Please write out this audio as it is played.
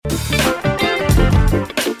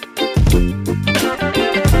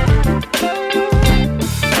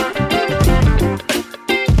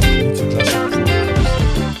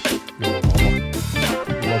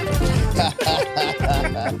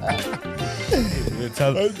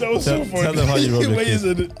That was so funny. Tell them how you rub your Wait, kids.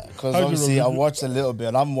 Because obviously I watched a little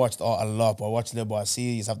bit. I haven't watched a lot, but I watched a little bit. I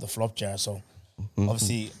see you have the flop jar, so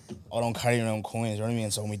obviously I don't carry around coins. You know what I mean?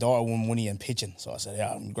 So my daughter won money in pitching, so I said,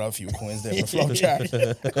 yeah, I'm gonna grab a few coins there for flop jar.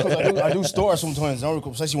 Because I do store sometimes,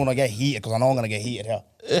 especially when I get heated, because I know I'm gonna get heated here.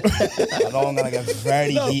 I know I'm gonna get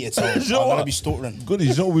very heated, so I'm gonna be stuttering. Good,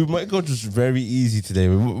 you know, we might go just very easy today.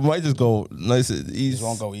 We might just go nice and easy. This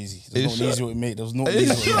won't go easy. There's nothing easy with me. There's nothing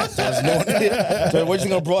easy with me. So what you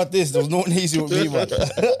gonna brought this? There was nothing easy with me, man.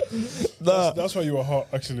 That's why you were hot,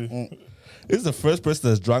 actually. This is the first person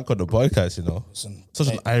that's drunk on the podcast, you know. Listen, Such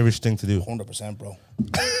an Irish thing to do. 100%, bro.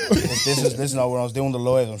 This is now when I was doing the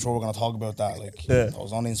live. I'm sure we're gonna talk about that. Like, I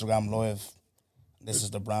was on Instagram live. This is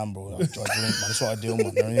the brand, bro. I drink, man. That's what I do,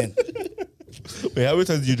 man. You know what I mean? Wait, how many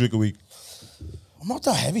times do you drink a week? I'm not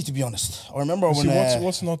that heavy, to be honest. I remember when See,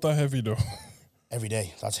 what's not that heavy though? every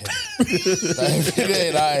day. That's heavy. Every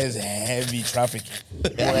day, that is heavy traffic.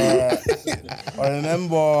 I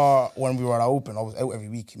remember when we were at Open, I was out every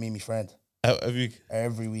week, me and my friend.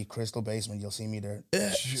 Every week, Crystal Basement, you'll see me there.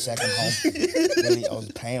 Second home. Really, I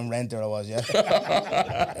was paying rent there, I was, yeah. You know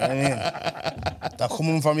what I mean? They're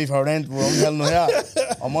coming for me for rent, bro. I'm telling you, yeah.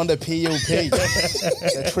 I'm on the PUP.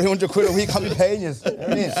 The 300 quid a week, I'll be paying you. You know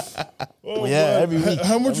what I mean? Oh, yeah, every week.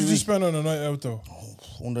 How much did you spend on a night out, though?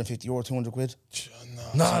 150 euro, 200 quid.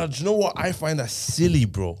 Nah, do you know what? I find that silly,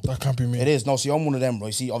 bro. That can't be me. It is. No, see, I'm one of them, bro.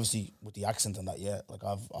 You see, obviously, with the accent and that, yeah. Like,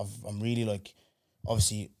 I'm really, like,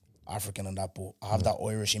 obviously African and that, but I have that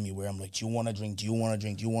Irish in me where I'm like, do you want to drink? Do you want to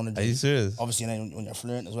drink? Do you want to drink? Are you serious? Obviously, then when you're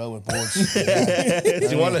flirting as well with boards. Do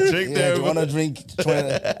you want to drink there? Do you want to drink? You know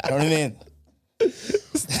what I mean?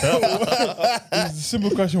 It's a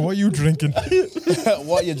simple question. What are you drinking?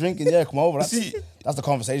 What are you drinking? Yeah, come over. That's the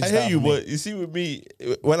conversation. I hear you, but you see, with me,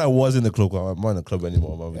 when I was in the club, I'm not in the club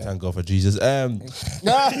anymore, man. We thank God for Jesus. No,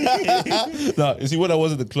 you see, when I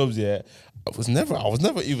was in the clubs, yeah, I didn't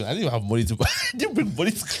even have money to buy. I didn't bring money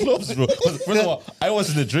to clubs, bro. First of all, I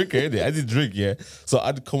wasn't a drinker, innit? I didn't drink, yeah. So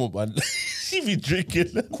I'd come up and she'd be drinking.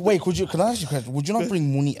 Wait, can I ask you a question? Would you not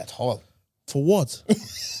bring money at all? For what?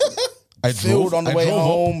 Food on the way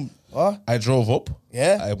home. What? I drove up.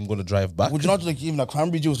 Yeah? I'm going to drive back. Would you not like even a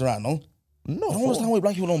cranberry juice around, no? No. I don't understand why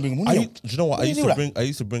black people don't bring money. Do you know what? I used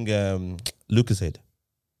to bring Lucasade.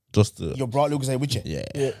 Just you brought Lucasade with you?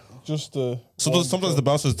 Yeah. Just sometimes the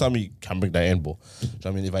bouncers tell me can't bring that in, but do you know what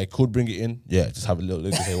I mean? If I could bring it in, yeah, just have a little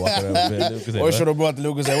Lucasade walk around. Lucasade, I should have brought the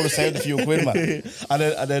Lucasade. I would have saved a few quid, man.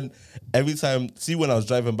 and then every time, see when I was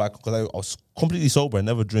driving back, because I was completely sober, I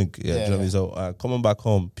never drink. Yeah, do you know what I mean? So coming back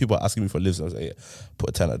home, people are asking me for lifts. I was like, yeah,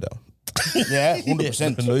 put a tenner down. Yeah,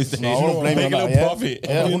 100%. No, I don't blame you on that. Profit.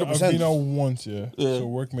 Yeah, I've 100%. been out once, yeah. So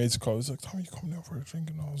workmates called. It's like, Tommy, you coming out for a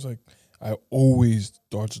drink? And I was like, I always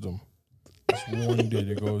dodge them. This one day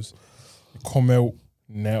they goes, come out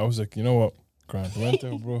now. I was like, you know what? Grant, went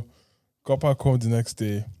out, bro. Got back home the next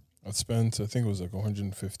day. I spent, I think it was like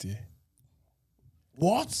 150.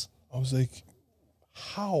 What? I was like,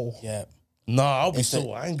 how? Yeah. No, I'll be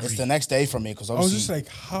so angry. It's the next day for me because I was just like,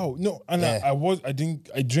 how? No, and Yeah. I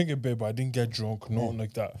drink a bit, but I didn't get drunk, nothing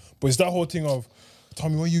like that. But it's that whole thing of,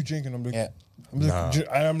 Tommy, what are you drinking? I'm like,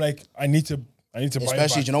 I'm like, I need to buy it especially,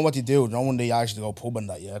 back. do you know what they do? You know when they actually go pub and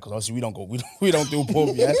that, yeah? Because obviously we don't do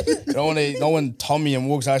pub, yeah? You know when Tommy and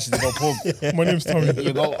Wooks actually go pub. My name's Tommy.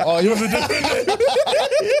 You go, oh, you was a different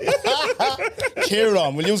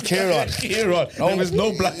Kieran, we'll use Kieran. Kieran. No, there's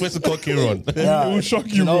no black person called Kieran. Yeah. It will shock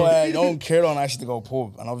you, bro. You know when Kieran actually go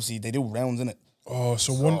pub, and obviously they do rounds, innit? Oh,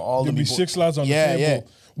 so all there'll the be people- 6 lads on Yeah, the table. yeah.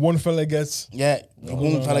 One fella gets. Yeah,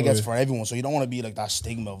 one fella gets way. for everyone, so you don't want to be like that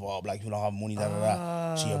stigma of, oh, black people don't have money, da da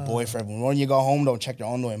da. So your boy for everyone. When you go home, don't check your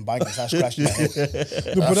online bank and start scratching your head.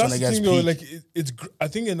 No, but when that's it the gets thing though. peak. Like I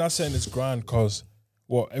think in that sense it's grand because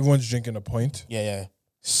everyone's drinking a pint. Yeah.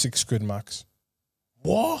 6 quid max.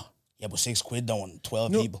 What? Yeah, but 6 quid though on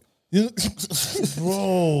 12 No. people. You know,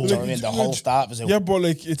 Bro. You know what I mean? The whole staff is out. yeah, but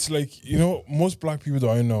like it's like, you know, most black people that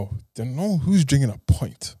I know, they know who's drinking a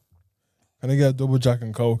pint. Can I get a double Jack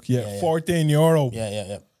and Coke? Yeah, 14 euro.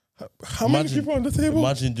 Yeah. How many people on the table?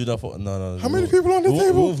 Imagine do that for no. How many people on the It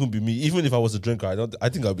table? won't be me. Even if I was a drinker, I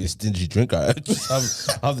think I'd be a stingy drinker. I just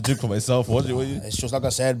have the drink for myself. What you? It's just like I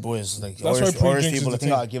said, boys. Like That's why Irish pre-drinks people, is I the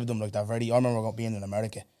think thing. I give them like that very. I remember being in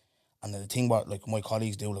America, and the thing about like my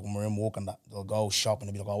colleagues do, like when we're in work and that, they'll go shop and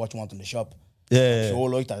they'll be like, "Oh, what you want in the shop?" Yeah. Pure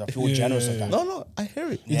like that. They're pure Yeah, generous yeah, like that. No, I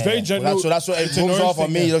hear it. It's very general. So that's what it It's an comes Irish off on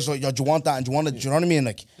thing, me. yeah. It's like, yo, do you want that? And do you want it? Do you know what I mean?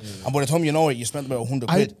 Like, and by the time you know it, you spent about 100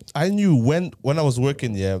 quid. I knew when I was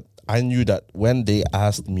working, yeah, I knew that when they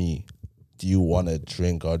asked me do you want a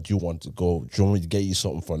drink or do you want to go? Do you want me to get you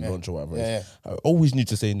something for lunch or whatever? Yeah. I always need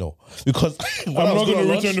to say no because I'm not going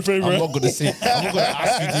to return the favor. I'm not going to say. I'm not going to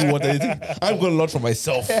ask you do you want anything. I'm going to lunch for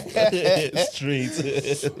myself. Straight.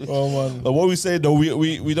 Oh man. But what we say though,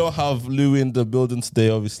 we don't have Lou in the building today.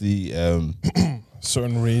 Obviously,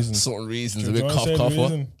 Certain reasons. a Do bit you wanna cough say the cough.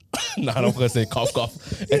 reason? Nah, I'm not gonna say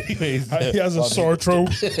cough. Anyways, He has a sore throat.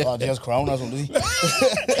 Oh, he has crown or something, does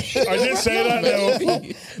he? I didn't say that now.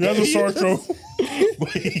 He has a sore throat.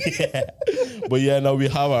 but yeah, no, we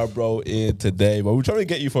have our bro in today. But we're trying to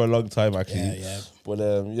get you for a long time actually. Yeah.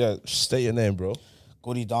 But state your name, bro.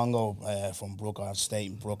 Goody Dongo from Brooker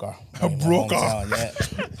State, Brooker. Brooker. Yeah,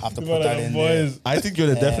 have to put that in there. Boys. I think you're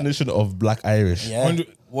the definition of Black Irish. Yeah.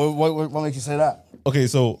 What makes you say that? Okay,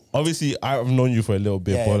 so obviously I've known you for a little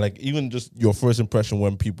bit, Yeah, but yeah. like even just your first impression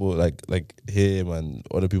when people like him and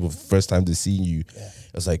other people first time they seen you,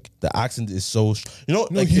 it's like the accent is so No,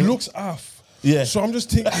 like he looks off. Yeah. So I'm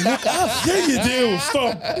just thinking, look off. Yeah, you do.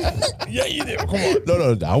 Stop. Yeah, you do. Come on.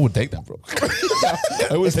 No, I would take that, bro.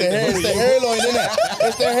 I would take that. It's the hairline, innit?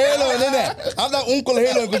 It's the hairline, innit? I'm that uncle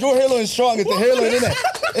hairline, because your hairline's strong. It's the hairline, innit?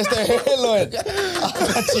 It's the hairline. I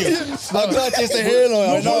got you. It's the hairline.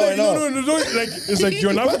 I know. No. Like, it's like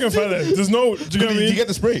you're an African fella. There's no. Do you know what I Do mean? you get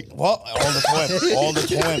the spray? What? All the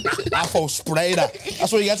time. Afro spray that.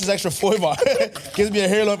 That's where he gets his extra fiver. Gives me a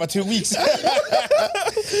hairline for 2 weeks.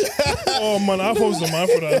 Oh man, Afro's the man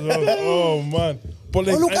for that as well. Oh man. But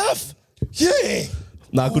like, Look off. Yeah.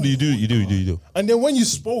 Nah, good. You do. And then when you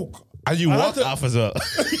spoke, And you I walk had to- off as well.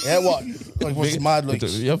 Yeah, what? Like, what's mad, like?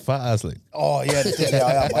 You're fat ass, like. Oh, yeah,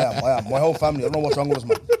 I am. My whole family, I don't know what's wrong with us,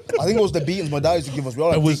 man. I think it was the beatings my dad used to give us. We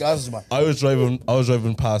all had big asses, man. I was driving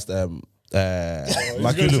past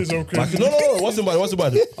Makulu. so crazy. No. What's the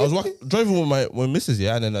bad? I was driving with my missus,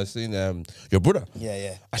 yeah, and then I seen your brother.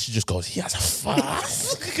 Yeah. And she just goes, he has a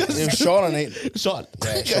fast. It was Sean and Nate. Sean.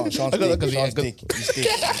 Yeah, Sean's thick. He's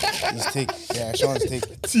thick. Yeah, Sean's thick.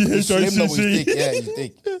 THICC. He's slim, though, he's thick. Yeah, he's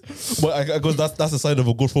thick. But I goes, that's the sign of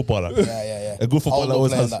a good footballer. Yeah. A good footballer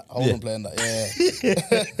always has. Hold on playing that.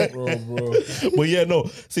 Yeah. Bro. But yeah, no.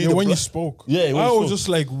 See, when you spoke, Yeah, when I you was spoke. just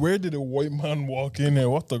like, where did a white man walk in here?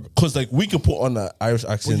 What the? Because like we can put on an Irish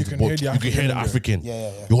accent, you can but hear the you can hear the African African.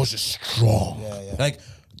 Yeah. Yours is strong. Yeah. Like,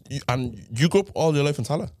 and you grew up all your life in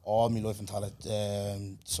Tala. All my life in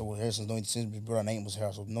Tallaght. So we're here since my brother Nate was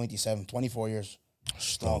here. So 97, 24 years.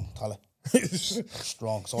 Strong, Tallaght.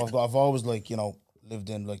 Strong. So I've always like, lived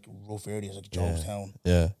in like rough areas like Jonestown,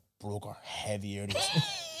 Yeah. Brooker, heavy areas.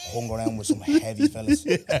 Hung around with some heavy fellas.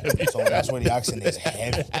 So that's where the accent is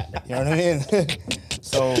heavy. You know what I mean?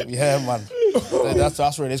 So yeah, man.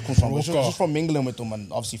 That's where this comes from. It's just from mingling with them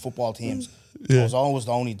and obviously football teams. I was always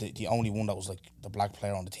the only one that was like the black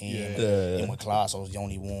player on the team. In my class, I was the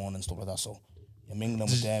only one and stuff like that. So you're mingling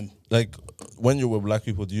with them. Like when you're with black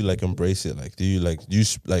people, do you like embrace it? Like, do you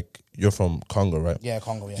you're from Congo, right? Yeah,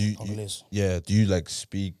 Congo, yeah. Do you, Congolese. yeah. Do you like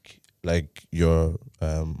speak like your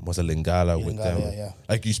what's a Lingala with them? Yeah.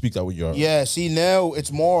 Like you speak that with your Yeah, see now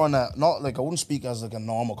it's more on a not like I wouldn't speak as like a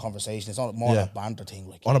normal conversation. It's not more Yeah. on a banter thing,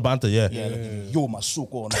 like on a banter, yeah. like yo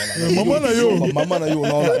masuko and all that. Mama na yo. Mama na yo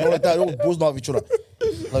and all that. Not like that. Yo buzzing off each other.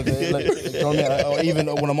 Like you know what I mean? Or even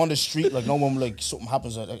when I'm on the street, like no one like something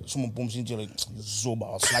happens, like someone bumps into you, like Zoba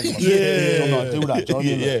or slag them. Yeah. Don't know how to do that. Do you know what I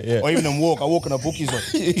mean? Like, Yeah. Or even in walk, I walk in the bookies, like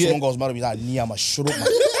someone goes mad at me, like Niyama, shut up, man.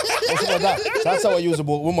 Or something like that. So that's how I use it.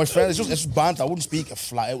 But with my friends, it's just banter. I wouldn't speak it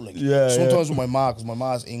flat out. Like sometimes with my ma, because my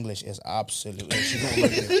ma's English is absolutely. She don't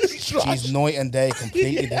like it. She's night and day,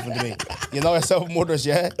 completely different to me. You know yourself, mothers,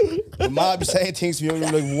 yeah. My ma be saying things to me, and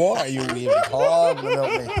you're like, "What are you even talking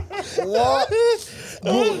about me? What?" Do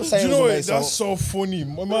you know what? That's so funny.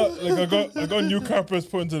 My mom, like I got new carpets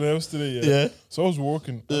put into the house today. Yeah. So I was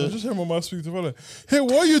working. I just heard my mom speak to me like, "Hey,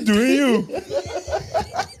 what are you doing, you?"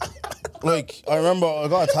 Like I remember, I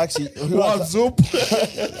got a taxi. What's up?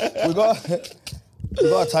 We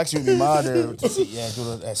got a taxi with my ma there to see,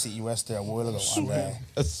 do the City West there a while ago. And,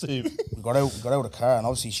 we got out of the car, and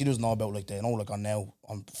obviously she doesn't know about like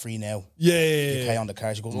I'm free now. Yeah. You pay on the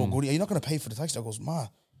card. She goes, "Oh, goody, are you not gonna pay for the taxi?" I goes, "Ma,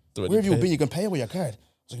 where have you been? You can pay with your card." I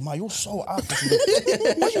was like, "Ma, you're so off."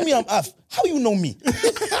 What do you mean I'm off? How you know me?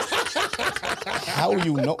 How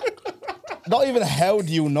you know? Not even how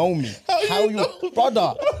do you know me? How you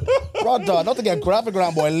brother, not to get graphic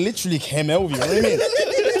around, but I literally came out of you. You know what I mean?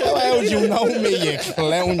 How do you know me, you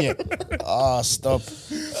clown, you? Ah, stop.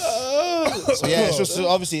 So yeah, it's just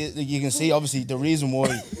obviously you can see obviously the reason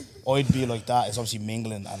why I'd be like that is obviously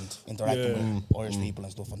mingling and interacting with Irish people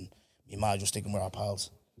and stuff, and me ma just sticking with our pals.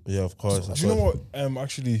 Yeah, of course. Do you know what?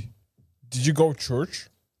 Actually, did you go to church?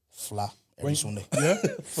 Flat every Sunday. Yeah.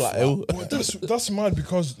 Flat out. Well, that's mad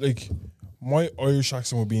because like my Irish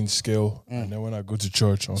accent would be in scale, and then when I go to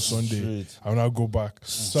church on Sunday, I will now go back.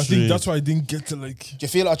 So I think that's why I didn't get to like. Do you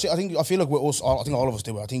feel? I feel like with us, I think all of us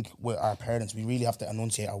do. I think with our parents, we really have to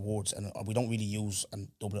enunciate our words, and we don't really use and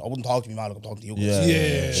double. I wouldn't talk to me, man. Like I'm talking to you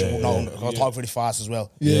guys. I talk pretty fast as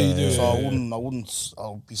well. Yeah, you do. So I wouldn't.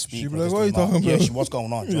 I'll be speaking. She'd be like, "What are you talking about?" Yeah, what's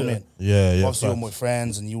going on? Do you know what I mean? Yeah. Obviously, with my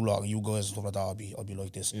friends and you lot, you guys and stuff like that, I'll be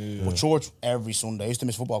like this. But church every Sunday. I used to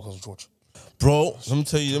miss football because of church. Bro, let me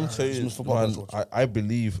tell you, man, I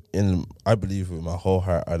believe with my whole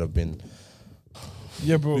heart I'd have been.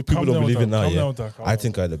 Yeah, bro. People don't believe it now. I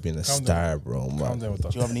think think I'd have been a star, bro. Man. Do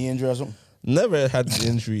you have any injury or something? Never had the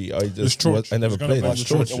injury. I never played. It was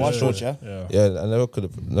church, yeah. I never could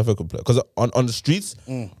play because on the streets.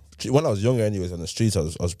 When I was younger, anyways, on the streets I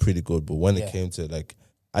was pretty good. But when it came to like,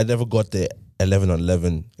 I never got the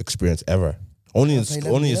 11-on-11 experience ever. Only in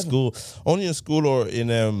school or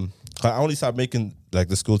in I only started making like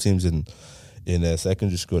the school teams in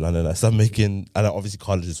secondary school, and then I started making, and obviously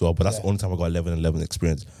college as well. But that's the only time I got 11-on-11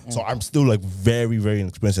 experience. So I'm still like very, very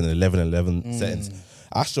inexperienced in 11-on-11 settings.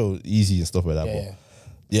 Astro easy and stuff like that.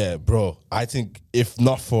 Yeah, bro. I think if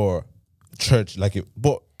not for church,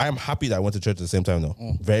 but I'm happy that I went to church at the same time though.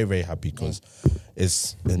 Very, very happy because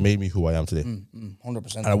it made me who I am today.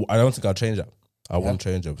 100%. And I don't think I'll change that. I won't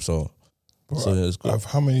change it. So it's good.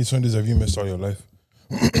 How many Sundays have you missed all your life?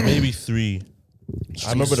 Maybe 3.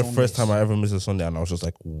 I remember the first time I ever missed a Sunday, and I was just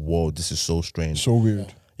like, "Whoa, this is so strange." So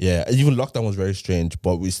weird. Yeah, even lockdown was very strange,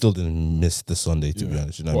 but we still didn't miss the Sunday, to be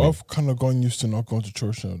honest. You know what I mean? I've kind of gotten used to not going to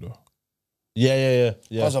church now, though. Yeah.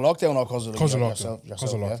 Because of lockdown or because of lockdown?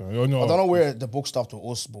 Because of lockdown. Yeah? I don't know where the book stopped with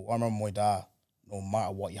us, but I remember my dad, no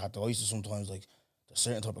matter what you had to, I used to sometimes like, there's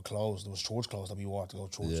certain type of clothes, there was church clothes that we wore to go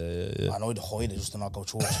to church. Yeah. And I'd hide it just to not go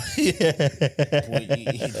to church. Yeah.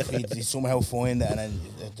 But he'd somehow find it, and then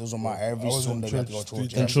it doesn't matter. Every Sunday we had to go to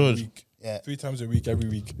church. In church. Yeah. 3 times a week, every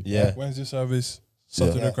week. Yeah. Wednesday service,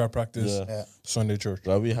 Saturday choir practice, Sunday church.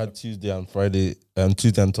 Right, we had Tuesday and Friday,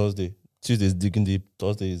 Tuesday and Thursday. Tuesday is digging deep,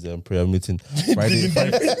 Thursday is prayer meeting,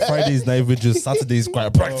 Friday is night vigil, Saturday is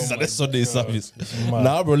choir practice, and then Sunday is service.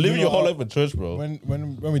 Nah, bro, living your whole life in church, bro.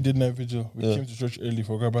 When we did night vigil, we came to church early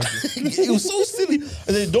for choir practice. It was so silly.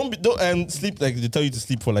 And they don't sleep, like they tell you to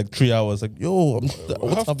sleep for like 3 hours. Like, yo,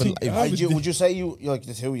 what's happening? Would you say you like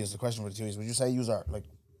the 2 years? The question for the 2 years. Would you say you are like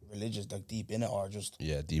religious, like deep in it, or just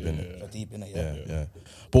deep in it? Deep in it, yeah.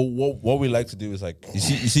 But what we like to do is like you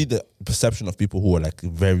see the perception of people who are like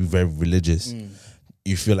very, very religious.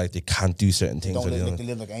 You feel like they can't do certain things. They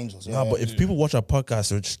live like angels. Nah, but if people watch our podcast,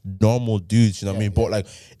 they're just normal dudes. You know what I mean? But like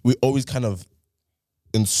we always kind of,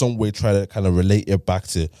 in some way, try to kind of relate it back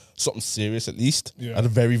to something serious, at least, at the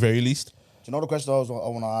very, very least. Do you know the question I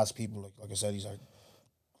want to ask people? Like I said, these are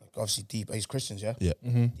obviously deep. He's Christians, yeah? Yeah.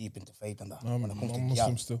 Deep into faith and that. I'm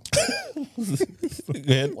Muslim still.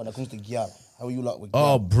 When it comes to gyal, how are you lot with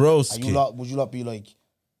gyal? Oh, bro. Would you lot be like,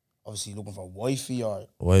 obviously looking for a wifey, or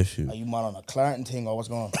wifey? Are you man on a Clarendon thing, or what's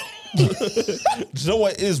going on? Do you know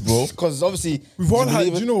what it is, bro? Because obviously we've all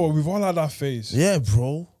had. Do you know what? We've all had that phase. Yeah,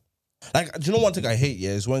 bro. Like, do you know one thing I hate? Yeah,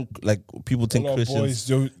 is when like people think Christians.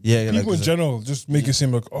 Boys, people in general just make it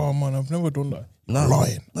seem like, oh man, I've never done that. Nah,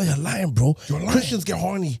 lying. No, you're lying, bro. You're lying. Christians get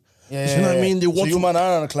horny. Yeah, you know what I mean? They want you man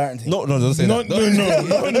are on a Clarendon thing. No, don't say that.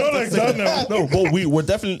 No, not like that now. No, but we're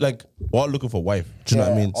definitely like we're all looking for a wife. Do you know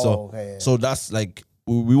what I mean? So that's like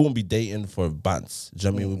we won't be dating for bands. Do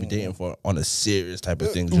you know what I mean? We'll be dating for on a serious type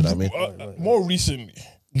of thing. Do you know what I mean? More recently.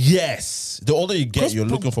 Yes, the older you get, you're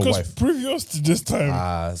looking for a wife. Previous to this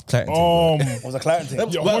time, it's Clarendon. Was a Clarendon thing?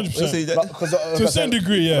 Yeah, 100%. To a certain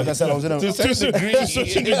degree, yeah. Like I said, I was in to a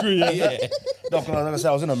certain degree, yeah. No, like I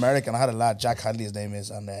said, I was in America and I had a lad, Jack Hadley, his name is,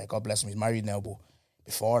 and God bless him, he's married now. But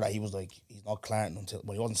before that, he was like, he's not Clarendon until.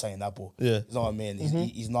 Well, he wasn't saying that, but you know what I mean.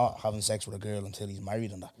 He's not having sex with a girl until he's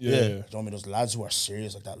married and that. Yeah. You know what I mean? There's lads who are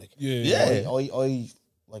serious like that. Like,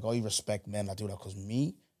 I respect men that do that because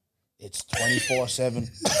me. It's 24/7.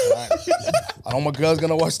 I know my girl's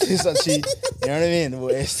gonna watch this and she, you know what I mean?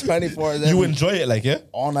 But it's 24/7. You enjoy it, like, yeah?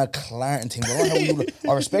 On a Clarendon thing. But I don't know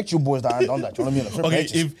how I respect you boys that aren't done that. Do you know what I mean?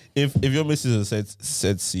 Okay, if your missus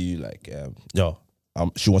said to you like,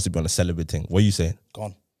 she wants to be on a celibate thing, what are you saying?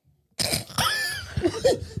 Gone.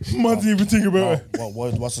 Man, didn't even think about it.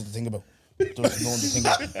 What's the thing about? There's no one to think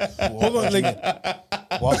about. Hold on,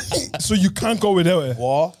 like, what? So you can't go without it?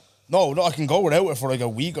 What? No, I can go without it for like a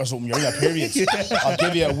week or something. You're in your periods. I'll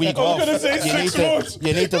give you a week off. I was going to say 6 months.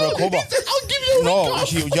 You need to recover. I'll give you a week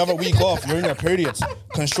off. You have a week off. You're in your periods.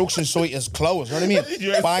 Construction site is closed. You know what I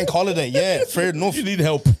mean? Bank holiday. Yeah, fair enough. You need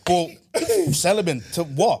help. But celibate to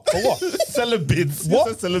what? For what? Celibate.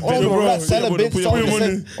 What? Celibate. Oh, bro. right, celibate. Put your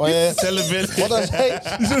money. Oh, yeah. Celibate. What did I say?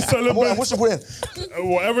 You said celibate. What's the put in?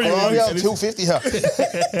 Whatever you Oh, want. we have 250 here.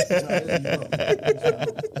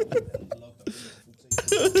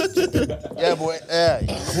 Yeah, boy. Yeah,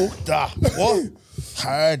 cook that. What?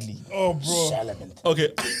 Hardly. Oh, bro. Celibate.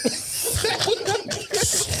 Okay.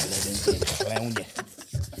 Celibate. Clown you.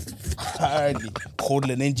 Hardly.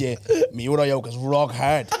 Cuddling into you. Me with your yoke is rock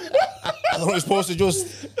hard. I thought I was supposed to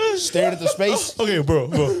just stare into space. Okay, bro.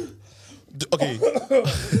 Okay.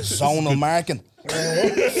 Zonal marking.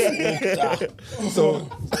 So,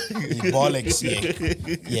 You bollocks,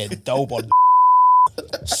 yeah, dope or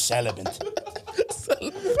celibate.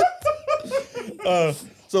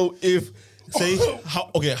 so if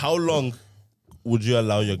how long would you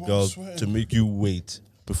allow your girl to make you wait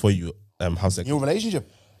before you have sex? New relationship.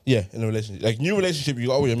 Yeah, in a relationship. Like new relationship, you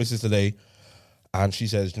go with your missus today, and she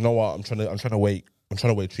says, "You know what? I'm trying to wait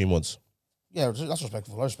 3 months." Yeah, that's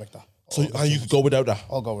respectful. I respect that. So and you could go without that.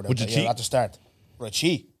 I'll go with that. Would you cheat? Yeah, at the start. Would I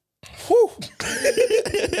cheat? Whew.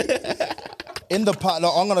 In the part,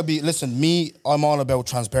 I'm gonna be. Listen, I'm all about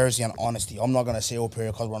transparency and honesty. I'm not gonna say up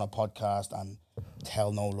here because we're on a podcast and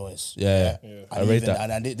tell no lies. Yeah. I rate that.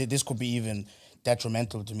 And this could be even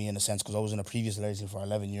detrimental to me in a sense because I was in a previous relationship for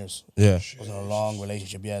 11 years. Yeah. I was in a long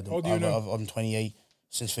relationship. Yeah. How do you know? I'm 28.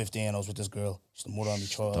 Since 15, I was with this girl. She's the mother of my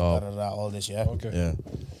child. All this. Yeah. Okay. Yeah.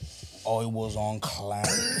 I was on clown.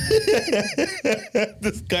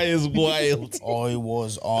 This guy is wild. I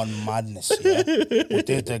was on madness. Yeah. But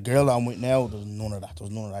the girl I'm with now, there's none of that. There's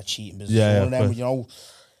none of that cheating business. Yeah, One of them, but- you know,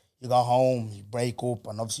 you go home, you break up,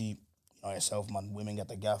 and obviously, you know yourself, man, women get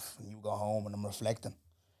the gaff, and you go home, and I'm reflecting.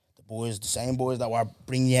 The same boys that were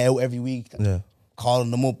bringing you out every week, Yeah. calling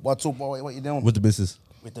them up, what's up, boy, what you doing? With the missus.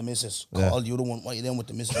 With the missus. Yeah. Call you the one, what you doing with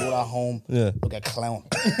the missus? Go at home, Yeah. look at clown.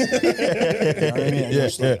 You know what I mean? And you're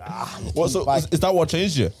just like, you What? think So back. is that what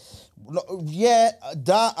changed you? No, yeah,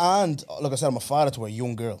 that and, like I said, I'm a father to a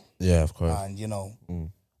young girl. Yeah, of course. And, you know,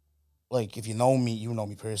 like, if you know me, you know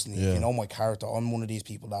me personally. Yeah. If you know my character, I'm one of these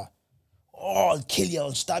people that, I'll kill you,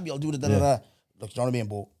 I'll stab you, I'll do the da-da-da. Like, you know what I mean?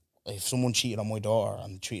 But if someone cheated on my daughter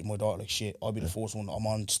and treated my daughter like shit, I'll be the first one. I'm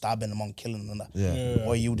on stabbing, I'm on killing and that. Yeah.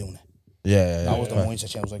 Why are you doing it? Yeah. That was the Facts. mindset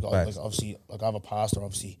change. Like, obviously, like I have a pastor,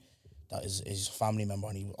 obviously, that is a family member,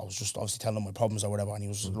 and I was just obviously telling him my problems or whatever, and he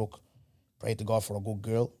was just, look, pray to God for a good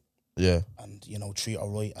girl, Yeah. and, you know, treat her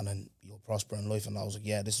right, and then you'll prosper in life. And I was like,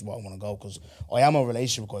 yeah, this is what I want to go, because I am a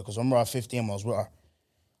relationship guy. Because remember at 15 when I was with her,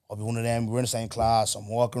 I'll be one of them, we're in the same class, I'm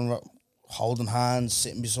walking, holding hands,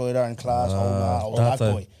 sitting beside her in class, holding her, I was that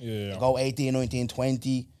guy. Yeah. You go 18, 19, 20,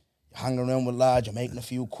 you're hanging around with lads, you're making a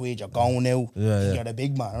few quid, you're going out, you're the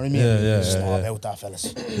big man, you know what I mean? It's not about that,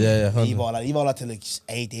 fellas. Yeah. Leave all that till like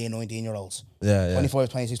 18, 19-year-olds. Yeah. 25,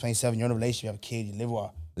 26, 27, you're in a relationship, you have a kid, you live with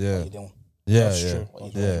her. Yeah. What are you doing? Yeah. That's true. What are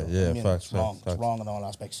you doing? Yeah. I mean, Facts. it's wrong. Facts. It's wrong in all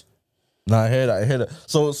aspects. Nah, I hear that.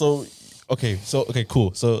 So okay,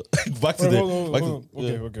 cool. So back to Hold on.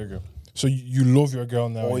 Okay. So you love your girl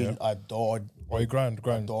now, yeah? I adored Grand.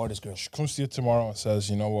 adore this girl. She comes to you tomorrow and says,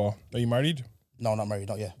 you know what, are you married? No, not married,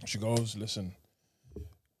 not yet. She goes, listen,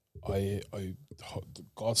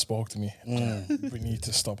 God spoke to me. We need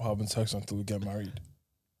to stop having sex until we get married.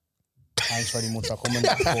 Thanks very much for coming.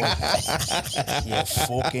 You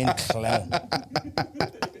fucking clown.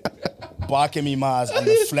 Barking me, Maz. I'm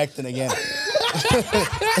reflecting again.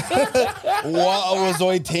 What was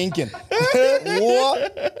I thinking?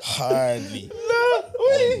 What? Hardly.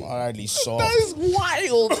 Hardly soft. that is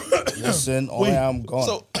wild. Listen, I am gone.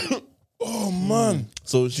 So Oh man.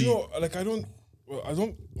 so You she know, like I don't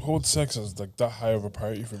hold sex as like that high of a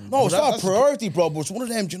priority for me. no, it's not a that's- priority, bro, but it's one of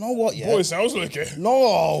them. Do you know what? Yeah. Boy, it sounds like it.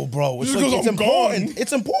 No, bro. It's, Just like, because it's I'm important. gone.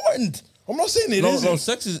 It's important. I'm not saying it no, isn't.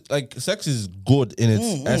 sex is good in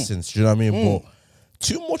its essence. Do you know what I mean? But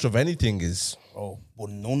too much of anything is Oh, but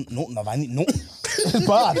nothing of anything. It's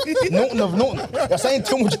bad. Nothing of nothing. You're saying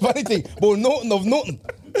too much of anything, but nothing of nothing.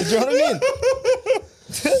 Do you know what I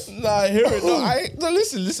mean? Nah, I hear it. No,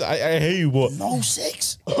 listen. I hear you, but No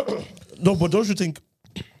sex. no, but don't you think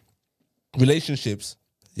relationships?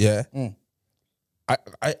 Yeah.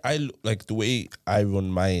 I like the way I run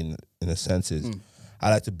mine in a sense is I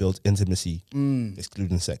like to build intimacy,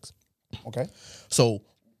 excluding sex. Okay. So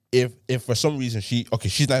if for some reason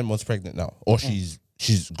she's 9 months pregnant now, or she's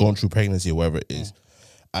going through pregnancy or whatever it is,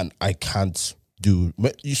 and I can't do.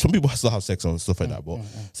 Some people still have sex and stuff like that, but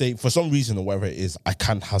say for some reason or whatever it is, I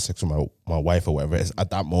can't have sex with my wife or whatever it is at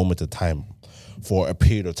that moment of time for a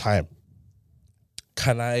period of time.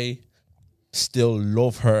 Can I still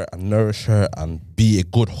love her and nourish her and be a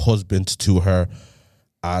good husband to her?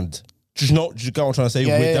 And do you get what I'm trying to say?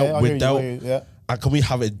 Yeah, I hear you, without yeah. And can we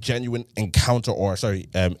have a genuine encounter or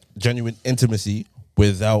genuine intimacy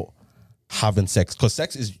without having sex? Because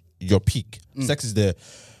sex is your peak. Sex is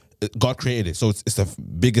God created it, so it's the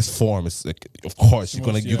biggest form. It's like, of course, you're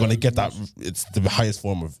gonna get that. It's the highest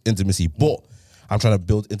form of intimacy. But I'm trying to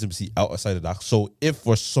build intimacy outside of that. So if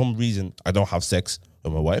for some reason I don't have sex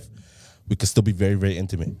with my wife, we could still be very, very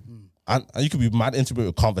intimate. And you could be mad intimate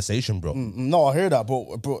with conversation, bro. No, I hear that,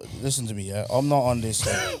 but bro, listen to me. Yeah, I'm not on this.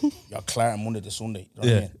 You're clear Monday to Sunday. You know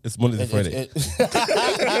what I mean? It's Monday to Friday.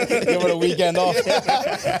 Give it a weekend off.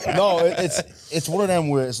 No, it's one of them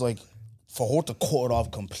where it's like for her to cut it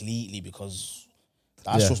off completely because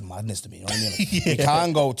that's just madness to me. You know what I mean? Like, you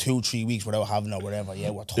can't go 2-3 weeks without having it, whatever. Yeah,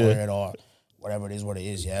 we're tired or whatever it is, what it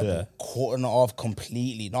is. Yeah, but cutting it off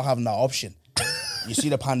completely, not having that option. You see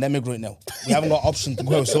the pandemic right now. We haven't got option to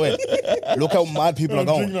go outside. Look how mad people are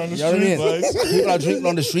going. You know what I mean? People are drinking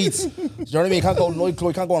on the streets. You know what I mean? You can't go on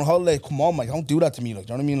nightclub, you can't go on holiday. Come on, man. Don't do that to me. Like, you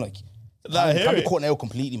know what I mean? Like, can't be cutting out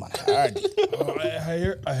completely, man. Hard.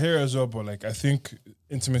 I hear as well, but like I think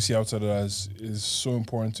intimacy outside of that is so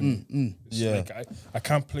important to me. Like I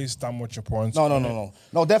can't place that much importance. No,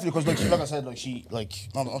 definitely because like I said, not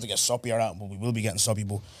to get soppy or that, but we will be getting soppy.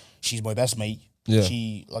 But she's my best mate. Yeah.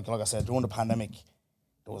 She like I said during the pandemic,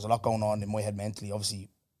 there was a lot going on in my head mentally. Obviously,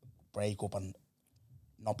 break up and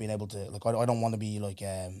not being able to like I don't want to be like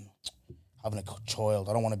having a child.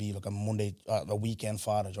 I don't want to be like a weekend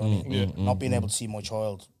father. Do you know what I mean? Not being able to see my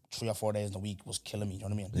child 3 or 4 days in the week was killing me. Do you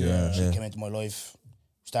know what I mean? She came into my life,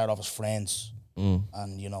 started off as friends,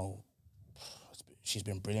 and you know, she's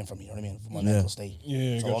been brilliant for me. You know what I mean? For my mental state.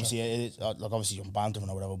 So obviously, obviously I'm bantering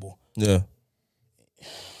or whatever, but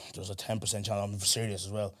there's a 10% chance I'm serious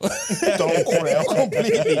as well. Don't cut it out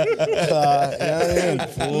completely. You know what I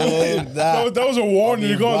mean? That was a warning.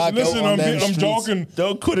 You guys, listen, I'm joking.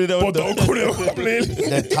 Don't cut it out. But don't cut it out completely.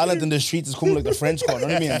 The talent in the streets is coming like the French cut. You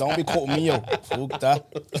know what I mean? Don't be cutting me out. Fuck that.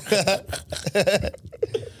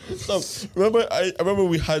 So I remember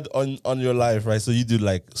we had on your live, right? So you do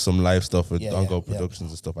like some live stuff with Ongo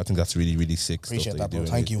Productions and stuff. I think that's really, really sick. Appreciate stuff that, bro.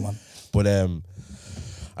 Thank you, man. But I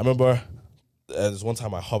remember there's one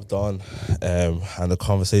time I hopped on, and the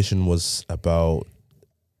conversation was about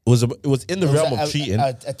it was in the realm of cheating.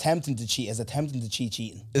 Attempting to cheat. Is attempting to cheat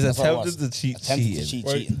cheating? Is attempting to cheat attempting to cheat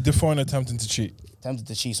cheating? Define attempting to cheat. Attempting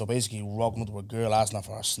to cheat. So basically, walking up to a girl, asking her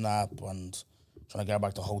for a snap, and trying to get her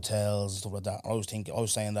back to hotels and stuff like that. I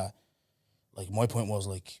was saying that, like, my point was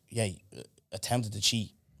like, attempted to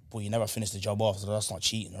cheat, but you never finished the job off, so that's not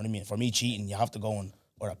cheating. You know what I mean? For me, cheating, you have to go and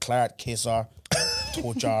or a claret, kiss her,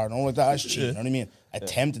 touch her, and all like that. That's cheating. You know what I mean?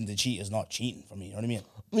 Attempting to cheat is not cheating for me. You know what I mean?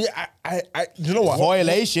 Yeah, I you know what?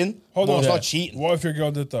 Violation. Hold on. It's not cheating. What if your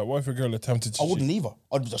girl did that? What if your girl attempted to cheat? I wouldn't leave her.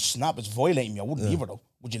 I'd just snap. It's violating me. I wouldn't leave her though.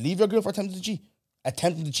 Would you leave your girl for attempting to cheat?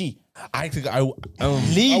 Attempting to cheat. I think I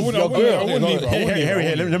leave your girl. I wouldn't leave her.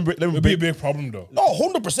 Let me It'd be a big problem though. No,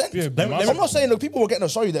 100%. I'm not saying, look, people were getting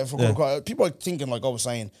sorry there for people are thinking like I was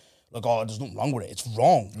saying, like, oh, there's nothing wrong with it. It's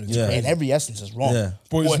wrong. In every essence, it's wrong. Yeah.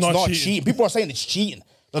 But it's not cheating. People are saying it's cheating.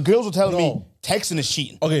 The girls were telling me texting is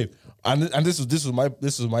cheating. Okay, and this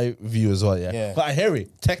was my view as well. Yeah. But I hear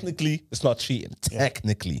it. Technically, it's not cheating.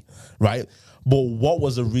 Technically, right? But what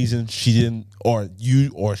was the reason she didn't, or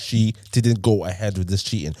you or she didn't go ahead with this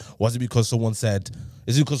cheating? Was it because someone said?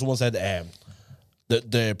 Is it because someone said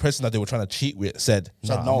the person that they were trying to cheat with said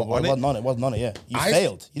no, it wasn't none. Yeah, you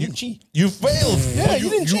failed. You didn't cheat. You failed. Yeah, you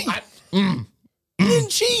didn't cheat. You didn't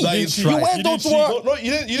cheat. You went out to work. No,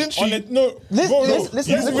 you didn't cheat.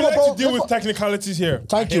 Listen, we like to deal with technicalities here.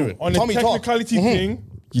 Thank you. On the technicality thing,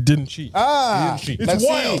 you didn't cheat. Ah, you didn't cheat. It's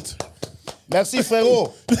wild. Merci,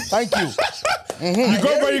 frérot. Thank you. You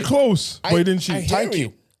got very close, but you didn't cheat. Thank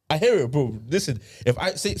you. I hear it, bro. Listen, if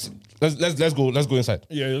I say let's go inside.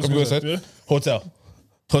 Yeah, let's go inside. Yeah. Hotel.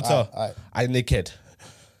 I naked.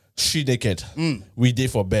 She naked. We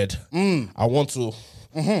did for bed. I want to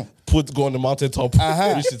go on the mountaintop, reach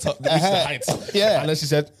the heights. Yeah. And then she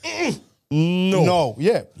said, no.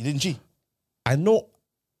 Yeah, you didn't cheat. I know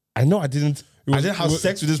I didn't have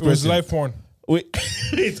sex with this person. It was live porn. Wait.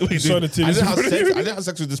 I didn't have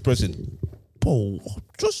sex with this person. Bro,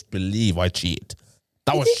 just believe I cheated.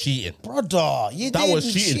 That was cheating. Brother, that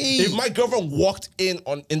was cheating. If my girlfriend walked in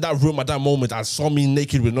that room at that moment and saw me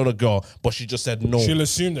naked with another girl, but she just said no, she'll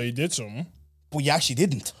assume that you did something. But you actually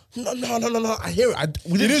didn't. No. I hear it.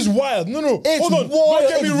 It is wild. No. Hold on. Wild. Don't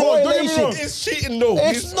get me wrong. It's cheating, though.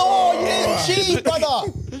 You didn't cheat,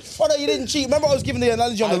 brother. Brother, you didn't cheat. Remember, I was giving the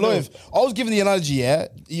analogy on the live. I was giving the analogy,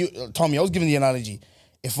 Tommy, I was giving the analogy.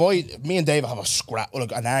 if me and Dave have a scrap, or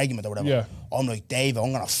like an argument or whatever, I'm like, Dave,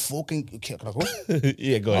 I'm gonna fucking kill. Can I go?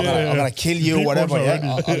 Yeah, go ahead. I'm gonna kill you, whatever.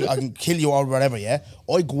 Yeah, I can kill you or whatever. Yeah,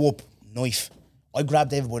 I go up, knife. I grab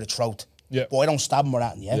David by the throat. Yeah, but I don't stab him or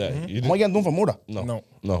that. Yeah, am I getting done for murder? No.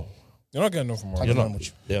 You're not getting done for murder. You're not.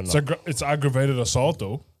 Much. It's aggravated assault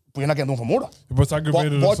though. But you're not getting done for murder. But it's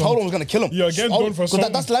aggravated assault. But I told him I was going to kill him. You're getting done for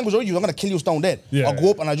something. That's the language of you. I'm going to kill you stone dead. Yeah. I'll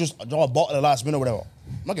go up and I just draw a bottle at the last minute or whatever.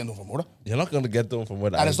 I'm not getting done for murder. You're not going to get done for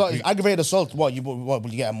murder. And it's aggravated assault. What, will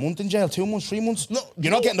you get a month in jail, 2 months, 3 months? No.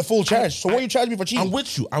 You're not getting the full charge. So why are you charging me for cheating? I'm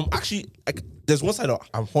with you. I'm actually, like, there's one side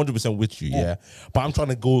I'm 100% with you, yeah. But I'm trying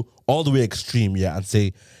to go all the way extreme, yeah, and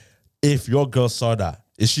say, if your girl saw that,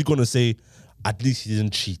 is she going to say, at least he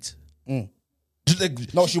didn't cheat?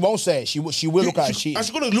 Like, no, she won't say it. She will look at it cheating.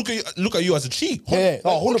 She's going to look at you as a cheat. Yeah,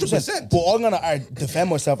 100%. But I'm going to defend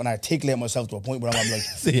myself and articulate myself to a point where I'm like,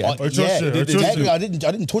 I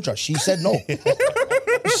didn't touch her. She said no.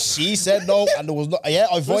 She said no, and there was no. Yeah,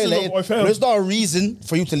 I violated. But there's not a reason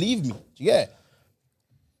for you to leave me. Yeah.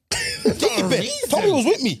 Tommy was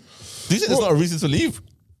with me. Do you think there's not a reason to leave?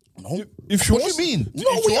 No. What do you mean? No,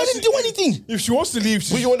 I didn't do anything. If she wants to leave,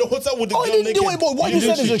 were you in the hotel with the girl? I didn't do it, but what you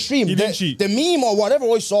said is extreme. The meme or whatever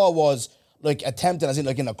I saw was like attempting, as in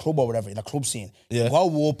like in a club or whatever, in a club scene. Yeah. You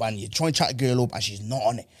go up and you try and chat a girl up and she's not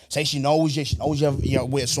on it. Say she knows you're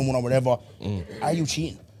with someone or whatever. Are you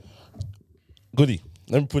cheating? Goody.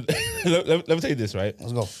 Let me tell you this, right?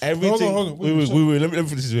 Let's go. Everything. Hold on. Wait, let me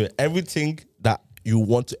finish this way. Everything that you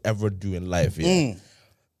want to ever do in life, yeah.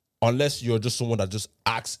 Unless you're just someone that just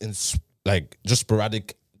acts in like just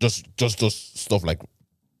sporadic, just does stuff like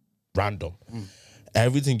random.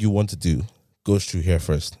 Everything you want to do goes through here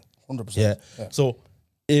first. 100%. Yeah. So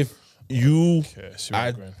if you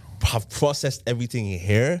have processed everything in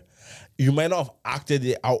here, you might not have acted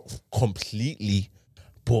it out completely,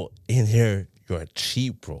 but in here you're a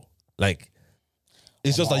cheat, bro. Like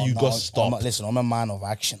it's just that you got stopped. Listen, I'm a man of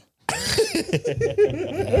action. You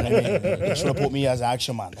know what I mean? You should have put me as an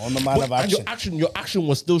action man. I'm the man of action. Your action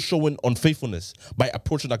was still showing unfaithfulness by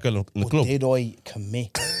approaching that girl in the club. Did I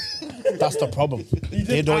commit? That's the problem.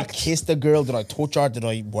 Did I kiss the girl? Did I touch her? Did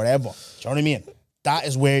I whatever? Do you know what I mean? That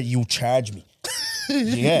is where you charge me.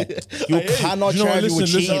 Yeah, you cannot charge me with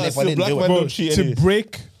cheating if I didn't do it. To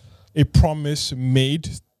break a promise made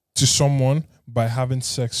to someone by having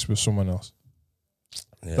sex with someone else.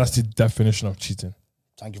 Yeah. That's the definition of cheating.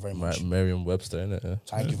 Thank you very much. Merriam-Webster, innit? Yeah.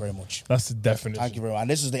 Thank you very much. That's the definition. Thank you very much. And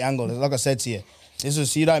this is the angle. Like I said to you, this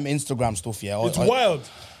is see that Instagram stuff. Yeah, it's wild.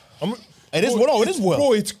 It is wild. It is wild.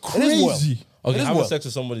 Bro, it's crazy. Okay, having sex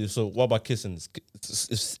with somebody. So what about kissing?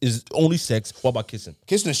 Is only sex? What about kissing?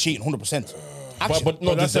 Kissing is cheating, 100%. But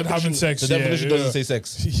no, that's having sex. The definition doesn't say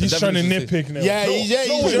sex. He's trying to nitpick now. Yeah, you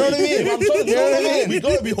know what I mean? I'm trying to we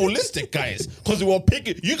gotta be holistic, guys. Because we were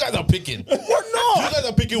picking. You guys are picking. We're not. You guys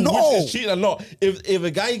are picking which is cheating or not. If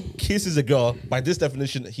a guy kisses a girl, by this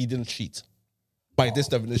definition, he didn't cheat. By this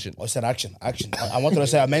definition. I said action. I wanted to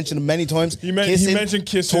say, I mentioned it many times. He mentioned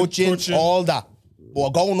kissing, touching, all that. Or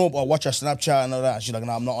going up or watch her Snapchat and all that. She's like,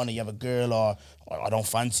 no, I'm not on it. You have a girl or I don't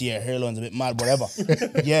fancy her. Hairline's a bit mad, whatever.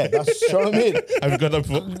 Yeah, that's you know what I mean. Have you got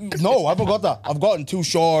that? No, I haven't got that. I've gotten too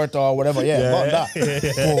short or whatever. Yeah, I've gotten that.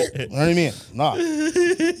 But, you know what I mean? Nah.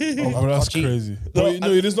 Oh, that's crazy. No,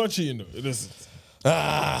 it is not cheating though. It isn't.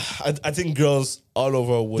 I think girls all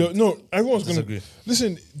over would. Everyone's gonna disagree.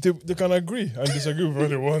 Listen. They can agree and disagree with what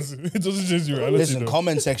they want. It doesn't change your reality. Listen,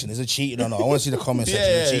 comment section, is it cheating or not? I want to see the comment section.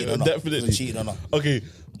 Is it cheating or not? Definitely. Is it cheating or not? Okay,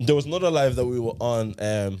 there was another live that we were on.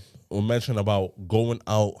 We mentioned about going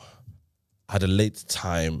out at a late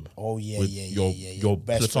time. Oh yeah, with your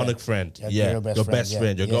platonic friend. Your best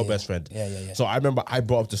friend, your girl best friend. Yeah. So I remember I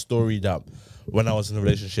brought up the story that when I was in a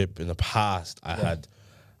relationship in the past, I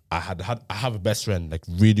have a best friend, like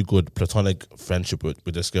really good platonic friendship with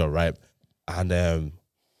this girl, right? And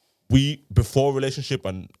we before relationship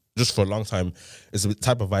and just for a long time, it's a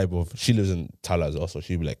type of vibe of she lives in Tala as well, so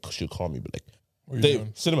she'll call me, be like, Dave,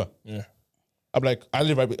 cinema. Yeah. I'm like, I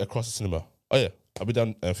live right across the cinema. Oh yeah, I'll be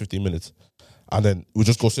done in 15 minutes. And then we'll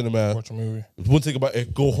just go cinema. Watch a movie. We'll think about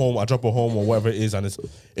it, go home, I drop her home or whatever it is, and it's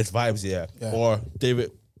vibes, yeah. Or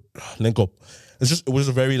David, link up. It was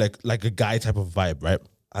a very like a guy type of vibe, right?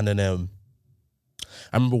 And then I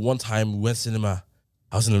remember one time we went cinema.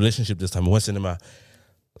 I was in a relationship this time. We went cinema,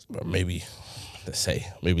 maybe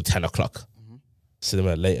 10 o'clock.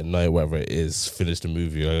 Cinema late at night, whatever it is. Finished the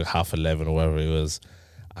movie like 11:30 or whatever it was.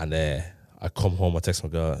 And I come home, I text my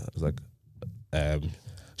girl. I was like,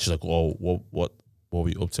 she's like, oh, what were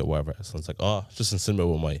we up to or whatever? So I was like, oh, just in cinema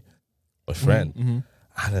with my friend.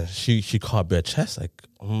 And then she caught bare chest like,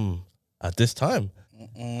 at this time.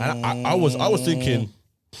 And I was thinking,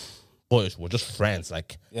 but we're just friends.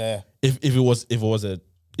 Like, Yeah. if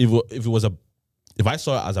I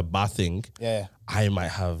saw it as a bad thing, I might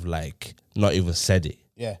have like not even said it.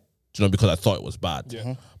 Yeah. Do you know, because I thought it was bad. Yeah.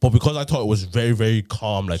 Mhm. But because I thought it was very, very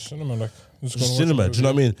calm, like Cinema, like cinema. Do you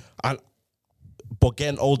know what I mean? And but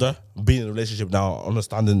getting older, being in a relationship now,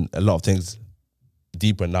 understanding a lot of things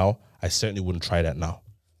deeper now, I certainly wouldn't try that now.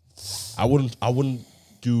 I wouldn't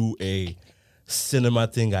do a cinema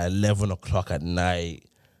thing at 11 o'clock at night.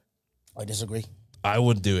 I disagree. I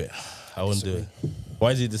wouldn't do it. I wouldn't do it.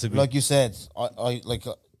 Why do you disagree? Like you said,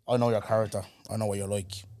 I know your character. I know what you're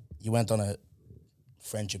like. You went on a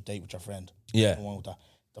friendship date with your friend. Yeah. Nothing wrong with that.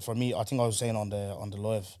 But for me, I think I was saying on the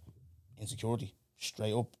live, insecurity,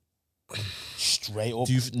 straight up.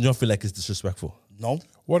 Do you not feel like it's disrespectful? No.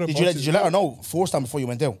 What Did about you let her know first time before you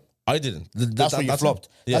went out? I didn't. That's where you flopped.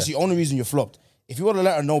 Yeah. That's the only reason you flopped. If you would have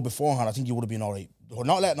let her know beforehand, I think you would have been all right. Or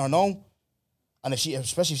not letting her know, and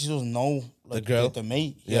especially if she doesn't know, like the girl, the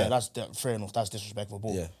mate, that's fair enough. That's disrespectful.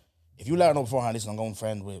 But Yeah. if you let her know beforehand, listen, I'm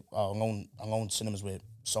going cinemas with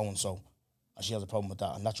so and so, and she has a problem with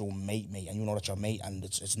that, and that's your mate, and you know that's your mate, and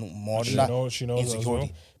it's nothing more than that. She knows insecurity.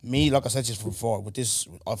 as well. Me, like I said to you before, with this,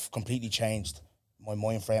 I've completely changed my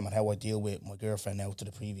mind frame and how I deal with my girlfriend now to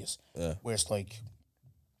the previous. Yeah. Where it's like,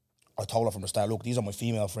 I told her from the start, look, these are my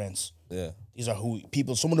female friends. Yeah. These are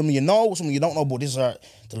people, some of them you know, some of them you don't know, but these are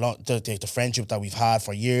the friendship that we've had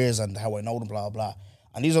for years and how I know them, blah, blah.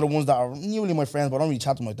 And these are the ones that are newly my friends, but I don't really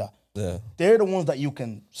chat to them like that. Yeah. They're the ones that you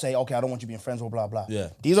can say, okay, I don't want you being friends with, blah, blah. Yeah.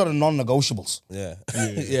 These are the non-negotiables. Yeah.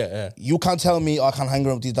 Yeah. You can't tell me I can't hang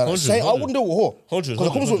around with these that. 100, Say, I wouldn't do it with her. 100, Because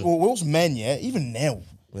it comes with us men, yeah, even now.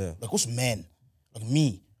 Yeah. Like us men, like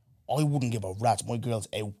me, I wouldn't give a rat's. My girl's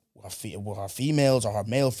out with her females or her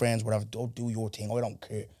male friends, whatever. Don't do your thing. I don't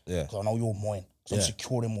care. Yeah. Because I know you're mine. Because I'm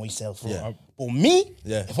secure in myself. Yeah. But me,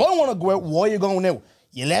 if I don't want to go out, why are you going out?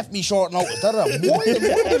 You left me short notice. Why are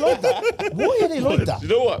they like that? Why are they like that? You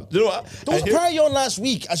know what? There was a party on last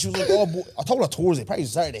week, and she was like, "Oh, boy. I told her Thursday, probably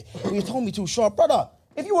Saturday. But you told me too short, brother.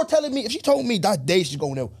 If she told me that day she's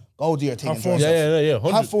going out, go do your thing. Have fun. Yeah.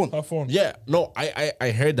 100. Have fun. Yeah. No,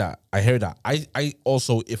 I heard that. I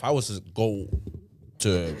also, if I was to go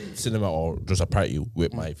to cinema or just a party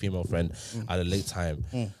with my female friend at a late time,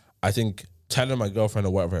 I think telling my girlfriend or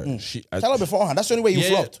whatever, Tell her beforehand. That's the only way you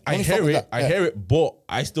flopped. I hear it, but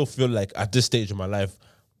I still feel like at this stage of my life,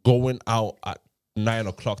 going out at 9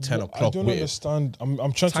 o'clock, 10 o'clock. I don't understand.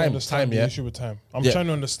 I'm trying to understand the issue with time. I'm trying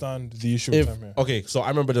to understand the issue with time here. Okay, so I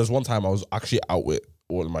remember there was one time I was actually out with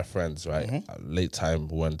all of my friends, right? At late time,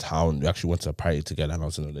 we went town. We actually went to a party together, and I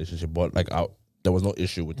was in a relationship. But like, there was no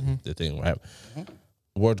issue with the thing, right?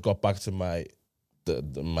 Word got back to my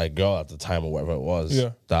girl at the time or whatever it was. Yeah.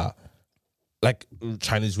 That like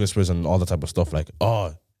Chinese whispers and all that type of stuff. Like,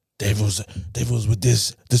 oh, Dave was with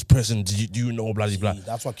this person. Do you know? Blah blah.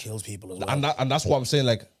 That's what kills people as well. And that's what I'm saying.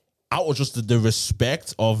 Like, out of just the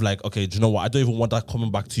respect of like, okay, do you know what? I don't even want that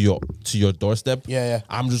coming back to your doorstep. Yeah.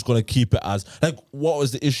 I'm just gonna keep it as like, what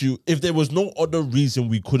was the issue? If there was no other reason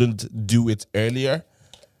we couldn't do it earlier,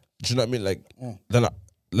 do you know what I mean? Like, then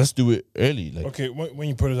let's do it early. Like, Okay, when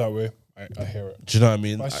you put it that way, I hear it. do you know what I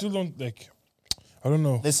mean? But I still don't like. I don't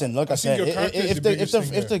know. Listen, like I think said, your character is the biggest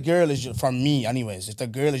thing if the here. girl is for me, anyways, if the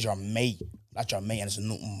girl is your mate, that's your mate, and it's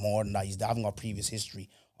nothing more than that. He's having a previous history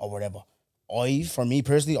or whatever. For me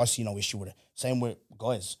personally, I see no issue with it. Same with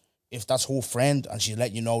guys. If that's her friend and she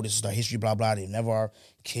let you know this is their history, blah blah, they've never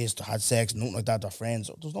kissed, had sex, nothing like that, they're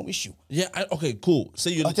friends. There's no issue. Yeah. Okay. Cool.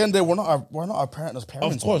 Say you. At the end of the day, we're not our partner's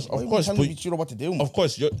parents. Of course. Telling But each other what to do. of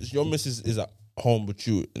course, your missus is at home with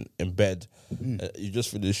you in bed. You just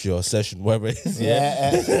finish your session, whatever it is.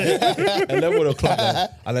 Yeah. 11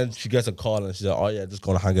 o'clock. And then she gets a call and she's like, oh yeah, just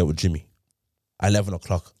gonna hang out with Jimmy. 11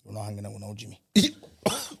 o'clock. We're not hanging out with no Jimmy.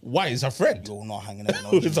 Why? He's her friend. You're not hanging out with no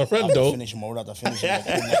Jimmy. It's a friend, After though. Finish him over after finish him.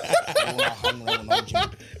 You're not hanging out with no Jimmy.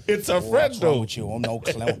 It's a friend, What's wrong though. with you? I'm no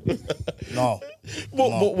clown. No.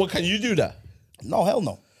 What can you do that? No, hell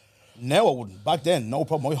no. Now I wouldn't. Back then, no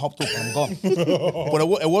problem. I hopped up and I'm gone. But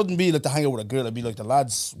it wouldn't be like to hang out with a girl. It'd be like the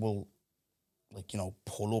lads will, like,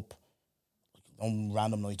 pull up on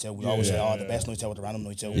random nights out. We always say, the best nights out with the random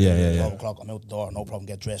nights out. Yeah. 12 o'clock, I'm out the door. No problem.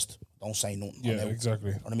 Get dressed. Don't say nothing. I'm Yeah, out. exactly.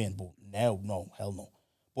 You know what I mean? But now, no, hell no.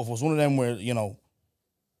 But if it was one of them where, 9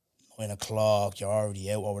 o'clock, you're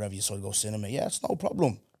already out or whatever, you sort of go cinema, yeah, it's no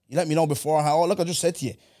problem. You let me know before. Oh, look, I just said to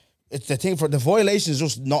you. It's the thing for the violation is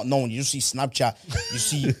just not knowing. You just see Snapchat,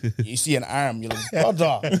 you see an arm, you're like,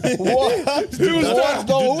 brother, what? Who's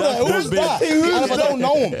that? And if I don't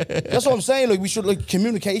know him, that's what I'm saying. Like, we should,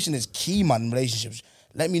 communication is key, man, in relationships.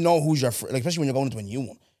 Let me know who's your friend, especially when you're going into a new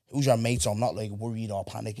one. who's your mate, so I'm not like worried or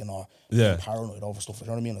panicking or being paranoid over stuff. You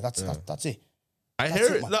know what I mean? Like that's it. I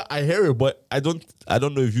hear it. No, I hear it, but I don't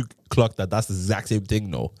know if you clocked that. That's the exact same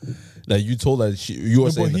thing, no. Like you told her you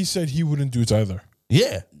were saying. But he said he wouldn't do it either.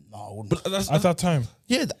 Yeah. No, I wouldn't. But at that time.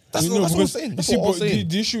 Yeah, that's what I'm saying. You see, but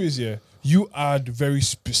the issue is, you add very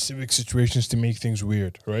specific situations to make things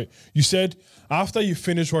weird, right? You said after you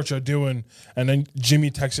finish what you're doing, and then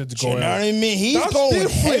Jimmy texted to go out. You know what I mean? He's going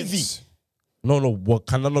heavy. No, what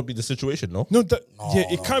can that not be the situation? No,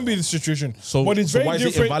 it can't be the situation. So, but it's very why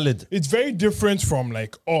different. Is it invalid? It's very different from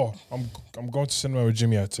like, I'm going to cinema with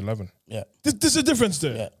Jimmy at 11. Yeah, there's a difference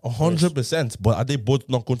there. 100%. But are they both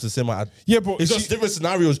not going to cinema? But it's just different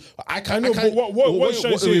scenarios. I can't. But what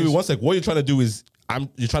should I say? Wait, 1 sec. What you're trying to do is,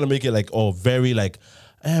 you're trying to make it like, very like,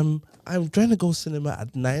 I'm trying to go cinema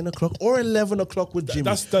at 9 o'clock or 11 o'clock with Jimmy.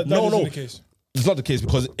 That isn't the case. It's not the case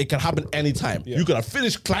because it can happen anytime. Yeah. You could have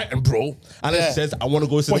finished climbing, bro, and then she says, I want to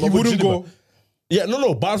go cinema. But he wouldn't go. Yeah,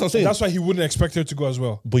 no, but that's what I'm saying. That's why he wouldn't expect her to go as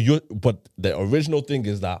well. But the original thing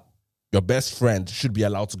is that your best friend should be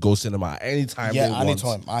allowed to go cinema at any time. Yeah,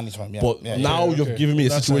 anytime. Yeah. But now you've given me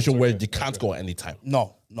a situation where you can't go at any time.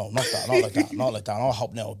 No, not that. Not like that. I'll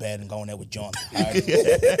hop out of bed and go in there with John.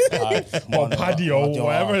 Or Paddy or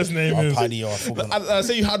whatever his name is. Paddy or I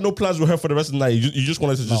say you had no plans with her for the rest of the night. You just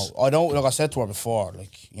wanted to just. No, I don't. Like I said to her before,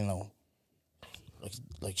 like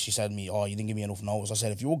she said to me, you didn't give me enough notice. I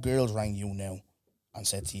said, if your girls rang you now and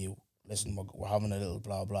said to you, listen, we're having a little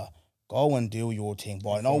blah blah, go and do your thing.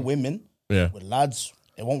 But I know women with lads,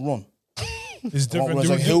 it won't run. It's different. It's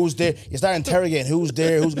like, who's there? You start interrogating who's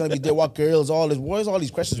there, who's going to be there, what girls, all this. Why is all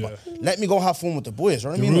these questions? Yeah. Let me go have fun with the boys. You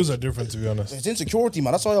know what I mean? The rules are different, to be honest. It's insecurity,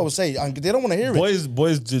 man. That's all I always say. And they don't want to hear it.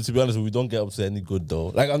 Boys, to be honest, we don't get up to any good though.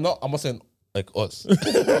 Like I'm not saying like us. but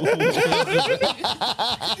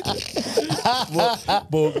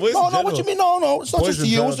boys no, what you mean? No, it's not just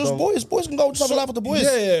you. It's just boys. Boys can go just have a laugh with the boys.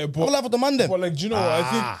 Yeah, but have a laugh with the man. Then. But like, do you know what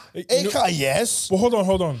I think? Yes. But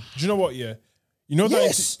hold on. Do you know what? Yeah. You know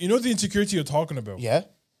that you know the insecurity you're talking about? Yeah.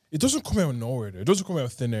 It doesn't come out of nowhere. It doesn't come out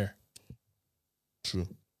of thin air. True.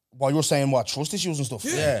 Well, you're saying what? Trust issues and stuff?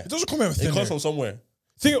 Yeah. It doesn't come out of thin air. It comes from somewhere.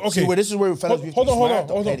 Okay. See, this is where fellas hold on.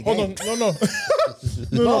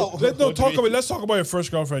 No. Let's talk about your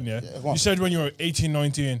first girlfriend, yeah? You said when you were 18,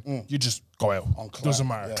 19, you just go out. Doesn't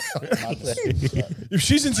matter. Yeah. If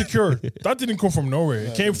she's insecure, that didn't come from nowhere.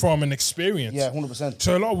 It came from an experience. Yeah, 100%.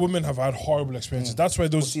 So a lot of women have had horrible experiences. That's why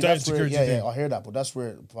those insecurity things. Yeah, I hear that. But that's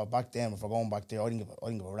where, back then, if I'm going back there, I didn't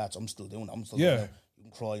give a rat's. I'm still doing it. I'm still doing it. You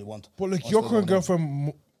can cry all you want. But like your current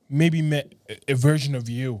girlfriend maybe met a version of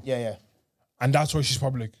you. Yeah. And that's why she's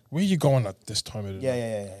probably like, where are you going at this time of the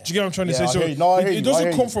day? Yeah. Do you get what I'm trying to say? So it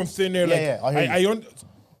doesn't come from thin air.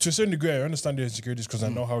 To a certain degree, I understand the insecurities because I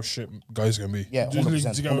know how shit guys can be. Yeah, 100%. Do you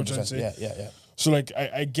get what I'm trying to say? Yeah. So like,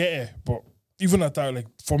 I get it, but even at that, like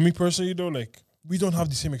for me personally though, like we don't have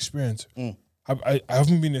the same experience. I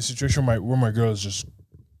haven't been in a situation where my girl is just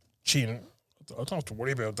cheating. I don't have to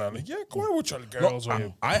worry about that. Like, go out with your girls.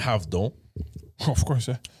 I have though. Of course,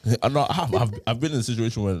 yeah. I've been in a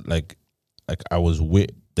situation where like I was with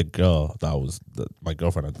the girl that was my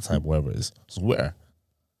girlfriend at the time, whatever it is. I was with her.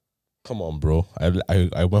 Come on, bro.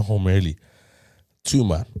 I went home early. 2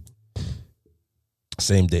 man.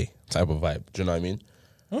 Same day type of vibe. Do you know what I mean?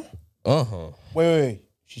 Huh? Wait.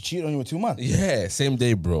 She cheated on you with 2 man? Yeah, same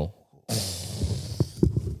day, bro.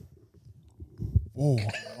 Oh,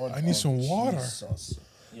 I need some water. Jesus.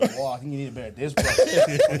 I think you need a bit of this, bro.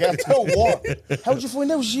 I gotta tell what? How did you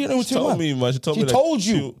find out she cheated on you with 2 man? She told me, man. She told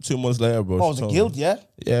you? 2 months later, bro. Oh, it was a guilt, yeah?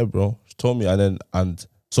 Yeah, bro. She told me,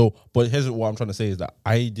 but here's what I'm trying to say is that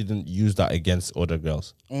I didn't use that against other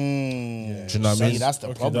girls. Do you know what I mean? That's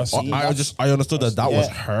the problem. I understood that was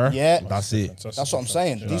her. Yeah. That's it. That's what I'm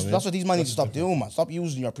saying. That's what these men need to stop doing, man. Stop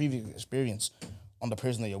using your previous experience on the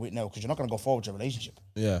person that you're with now because you're not going to go forward with your relationship.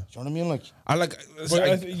 Yeah. Do you know what I mean?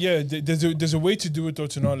 There's a way to do it though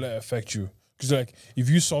to not let it affect you. Because like if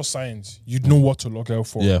you saw signs, you'd know what to look out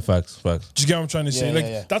for. Yeah, facts. Do you get what I'm trying to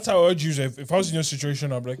say? That's how I'd use it. If I was in your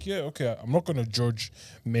situation, I'd be like, okay, I'm not gonna judge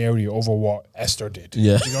Mary over what Esther did.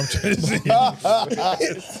 Yeah. Do you know what I'm trying to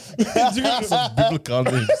say? Some biblical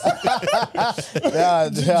names. Yeah,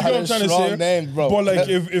 strong names, bro. But like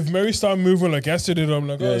if Mary started moving like Esther did, I'm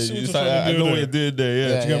like, I know what you did there.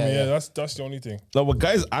 Yeah. Do you get me? Yeah, that's the only thing. No, but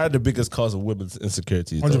guys are the biggest cause of women's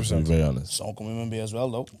insecurity. 100%. To be very honest. So can women be as well,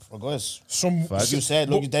 though, for guys. As you said,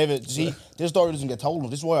 look, David, see, this story doesn't get told.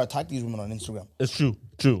 This is why I attack these women on Instagram. It's true.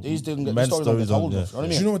 These stories don't get told. You know what I mean?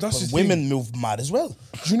 Do you know what? That's the women thing. move mad as well.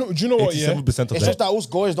 Do you know what? Yeah, 87% of it's just that us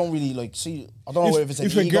guys don't really like see. I don't know if it's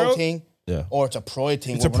an ego thing. Yeah. Or it's a pride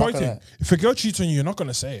thing. It's a pride thing. If a girl cheats on you, you're not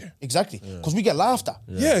gonna say it. Exactly. Because we get laughed at.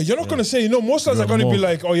 Yeah, you're not gonna say. Most guys are gonna be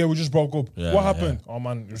like, "Oh yeah, we just broke up. Yeah, What happened? Oh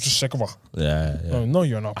man, you're just sick of her." Yeah. No,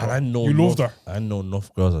 you're not. Bro. And I know you loved her. I know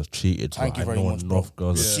enough girls have cheated. Thank you I very know much, bro. enough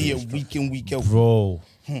girls have See cheated. it week in, week out. Bro.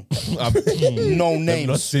 No I'm not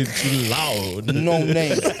names. saying too loud. No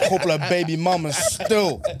names. Couple of baby mamas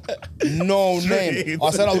still. No name.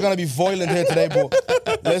 I said I was gonna be violent here today,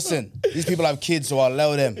 but listen, these people have kids, so I'll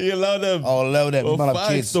allow them. You allow them. I'll allow them. Well, Man have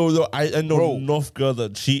kids. So I know Bro. enough girls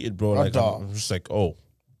that cheated, bro. Like dog. I'm just like, oh,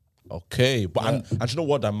 okay. But and you know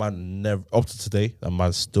what? That man never up to today. That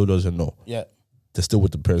man still doesn't know. Yeah. They're still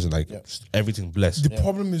with the person. Like everything blessed. The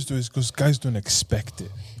problem is though, is because guys don't expect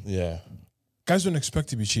it. Yeah. Guys don't expect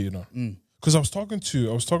to be cheated on. Because I was talking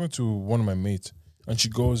to one of my mates, and she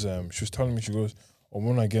goes, she was telling me, she goes, "Oh,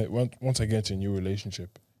 once I get into a new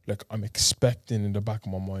relationship, like I'm expecting in the back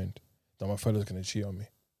of my mind that my fella's gonna cheat on me."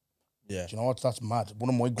 Yeah. Do you know what? That's mad. One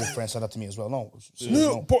of my good friends said that to me as well. No,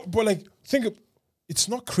 but like it's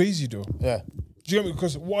not crazy though. Yeah. Do you get me?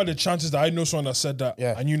 Because what are the chances that I know someone that said that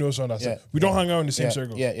and you know someone that said we don't hang out in the same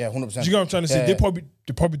circle? Yeah, 100%. Do you get what I'm trying to say? They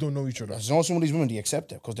probably don't know each other. You know, some of these women, they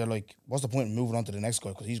accept it because they're like, what's the point in moving on to the next guy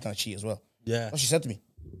because he's going to cheat as well? Yeah. That's what she said to me.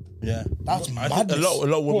 Yeah. That's I think madness. a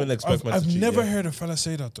lot of women expect men to I've cheat, never yeah. heard a fella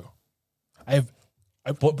say that though.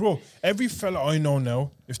 But bro, every fella I know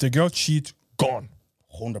now, if the girl cheats, gone.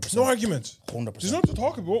 100%. No argument. 100%. There's nothing to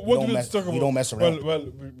talk about. What do we talk about? We don't mess around.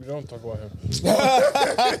 Well, we don't talk about him.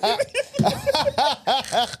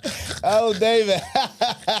 Oh, David.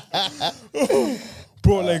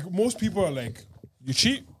 Bro, like most people are like, you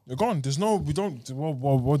cheat, you're gone. There's no, we don't.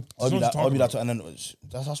 What? I'll be that. about. And then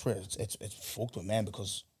that's where it's fucked with, man.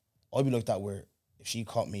 Because I'll be like that where if she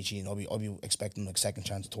caught me cheating, I'll be expecting like second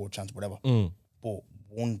chance, third chance, whatever. But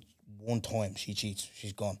one time she cheats,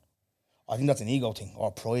 she's gone. I think that's an ego thing or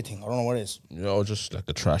a pride thing. I don't know what it is. You know, just like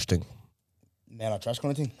a trash thing. Man, a trash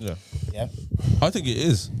kind of thing. Yeah. Yeah. I think it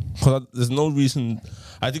is. Because there's no reason.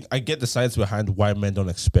 I think I get the science behind why men don't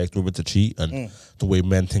expect women to cheat and the way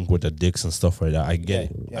men think with their dicks and stuff like that. I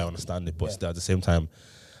get it. Yeah. I understand it. But still, at the same time,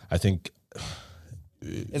 I think.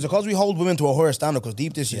 It's because we hold women to a higher standard. Because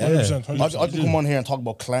deep this, 100%. I can come on here and talk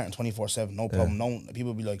about Clarence 24/7, no problem. No,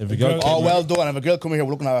 people be like, If a girl "Oh, came well done." If a girl come here, we're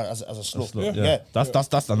looking at her as a slut. Yeah. That's the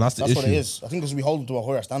issue. That's what it is. I think because we hold them to a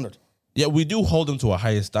higher standard. Yeah, we do hold them to a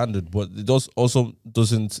higher standard, but it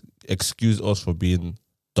doesn't excuse us for being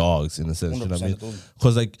dogs in a sense. You know what I mean?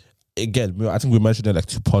 Because like again, I think we mentioned it like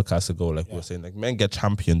 2 podcasts ago. Like we were saying, like men get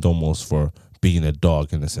championed almost for being a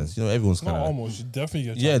dog in a sense. You know, everyone's kind Not of almost. You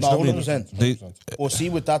definitely get. Yeah, No, do you know what I mean? 100%. But see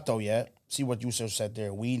with that though, see what you just said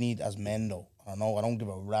there. We need as men though. I know I don't give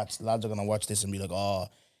a rat's. Lads are gonna watch this and be like, "Oh,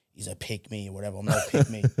 he's a pick me or whatever." I'm not a pick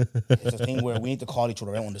me. It's a thing where we need to call each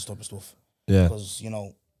other out on this type of stuff. Yeah. Because you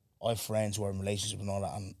know, I have friends who are in relationships and all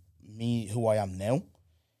that, and me, who I am now.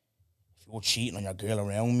 If you're cheating on your girl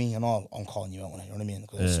around me and all, I'm calling you out on it. You know what I mean?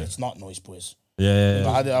 Because it's not nice, boys. Yeah.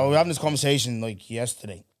 I was having this conversation like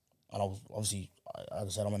yesterday, and I was obviously, as I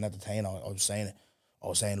said, I'm an entertainer. I was saying,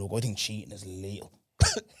 look, I think cheating is illegal.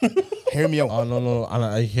 Hear me out. Oh no, and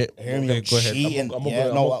I hear me out. go ahead. Cheating.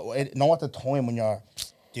 Not at the time when you're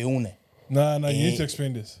doing it. Nah, you need to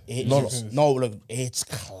explain this. No, look, it's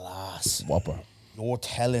class. Whopper. You're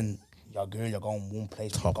telling your girl you're going one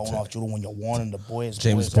place, you're going off the other when you're warning the boys.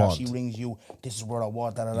 James boys, Bond. She rings you. This is where I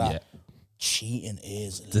was. Da. Yeah. Cheating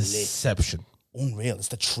is Deception. unreal. It's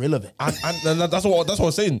the thrill of it. And that's what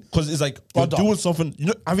I'm saying. Because it's like you're doing something. You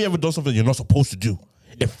know, have you ever done something you're not supposed to do?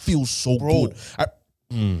 It feels so good.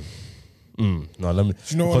 No, let me. Do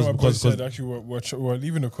you know what my boy said? Actually, we're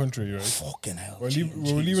leaving the country, right? Fucking hell. We're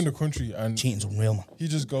leaving the country, and Cheating's unreal, man. he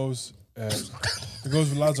just goes, he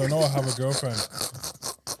goes, lads, I know I have a girlfriend.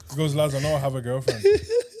 He goes, lads, I know I have a girlfriend,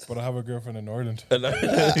 but I have a girlfriend in Ireland.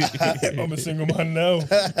 I'm a single man now.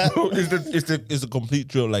 It's a complete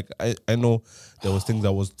drill. Like I know there was things I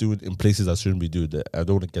was doing in places I shouldn't be doing. I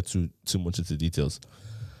don't want to get too much into details.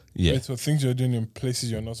 Yeah. Wait, so things you're doing in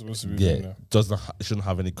places you're not supposed to be doing now. Shouldn't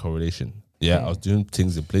have any correlation. Yeah, I was doing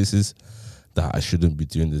things in places that I shouldn't be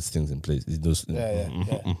doing these things in places.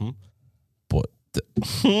 But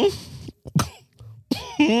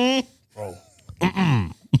Bro.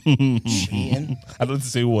 Cheating. I don't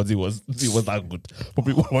say what he was that good.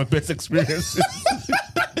 Probably one of my best experiences.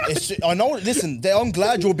 I know. Listen, I'm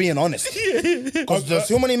glad you're being honest. Because there's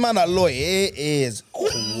so many men that lie. It is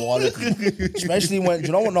quality, especially when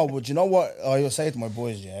you know what. No, but you know what I say to my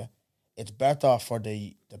boys. Yeah, it's better for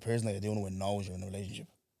the person that you're dealing with knows you're in a relationship.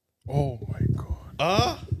 Oh my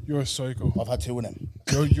god. You're a psycho. I've had 2 of them.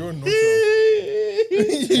 You're nuts.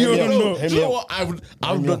 You don't know. Do you know what? I would.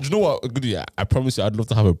 Do you know what? Goody, I promise you, I'd love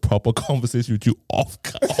to have a proper conversation with you off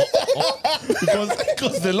because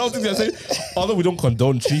the lot of things I say. Although we don't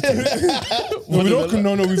condone cheating, No, we don't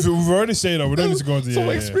condone. No, we've already said that. We don't need to go into some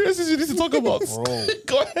experiences you need to talk about. Bro.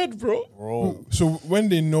 Go ahead, bro. So when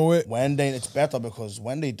they know it, it's better because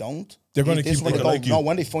when they don't, they're gonna this keep when they looking go, No,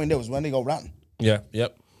 when they find out is when they go ranting. Yeah.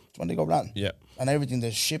 Yep. It's when they go ranting. Yeah. And everything,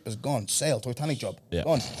 the ship is gone. Sail, Titanic job. Yeah.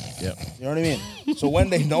 Gone. Yeah. You know what I mean? So when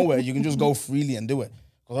they know it, you can just go freely and do it.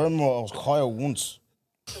 Because I remember I was Kyle once.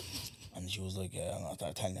 And she was like, yeah, I'm not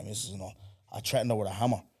telling them this, I threatened her with a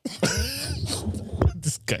hammer.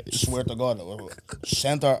 This guy is Swear to God.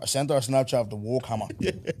 Sent her a Snapchat of the walk hammer.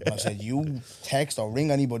 And I said, you text or ring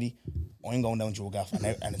anybody, I ain't going down to your gaff.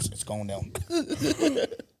 And it's going down. You know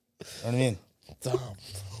what I mean? damn.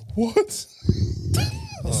 what?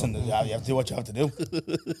 Listen, you have to do what you have to do.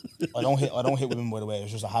 I don't hit women, by the way.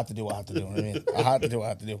 It's just I had to do what I had to do. You know what I mean? I had to do what I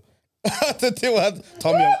had to do. I had to do what I had to.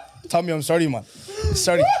 Tommy, I'm sorry, man.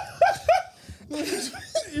 Sorry.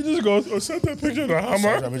 You just go send that picture of the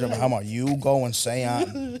hammer. You go and say,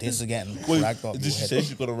 this is getting cracked up. Did she say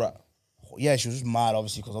she got a rap? Yeah, she was just mad,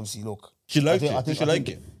 obviously, because obviously, look. She liked it. Did she like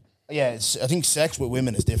it? Yeah, I think sex with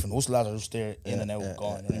women is different. Us lads are just there in and out,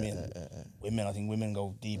 gone. You know what I mean? Women, I think women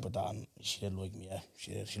go deep with that. And she did like me. Yeah,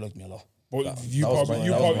 she did. She liked me a lot. But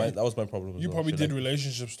That was my problem. You probably did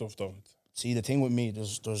relationship stuff though. See, the thing with me,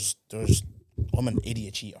 there's I'm an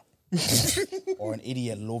idiot cheater. Or an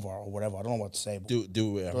idiot lover or whatever. I don't know what to say. But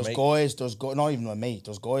there's guys, not even a mate.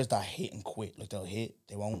 There's guys that hit and quit. Like they'll hit,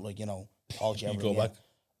 they won't talk to you ever go again. back.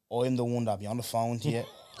 I'm the one that be on the phone to you,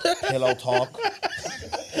 pillow talk,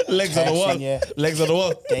 Legs on the wall. you. Legs on the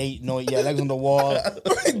wall. Date night, yeah, legs on the wall.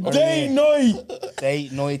 Date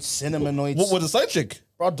night, cinema nights. What with the side chick?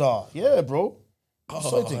 Brother, yeah, bro.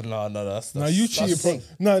 Oh, no, that's Now you cheated, bro.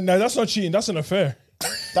 No, that's not cheating. That's an affair.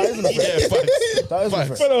 That is an affair. yeah, facts. That is an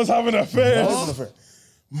affair. Fellas having affairs. That is an affair.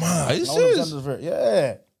 Man, Are you No, serious? that's an affair.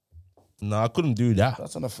 Yeah, No, I couldn't do that.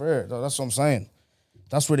 that's an affair. That's what I'm saying.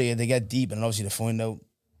 That's where they get deep and obviously they find out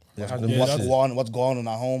what's going on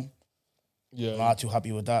at home. yeah, I'm not too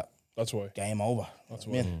happy with that. that's why. Game over. That's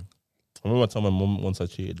what I why. mean. I remember telling my mum once I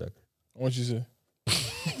cheated, like, What you say?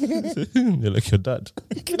 you're like your dad.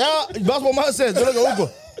 Yeah, that's what man said. You're like your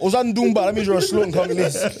uncle. I was at Ndumba. That means you're a slow in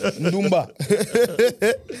Congolese. Ndumba.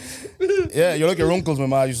 Yeah, you're like your uncles, my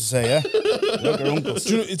ma used to say, yeah? You're like your uncles.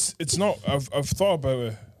 Do you know, it's not. I've thought about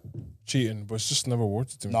it, cheating, but it's just never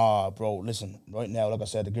worth it to me. Nah, bro, listen. Right now, like I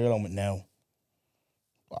said, the girl I'm with now,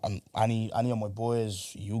 any of my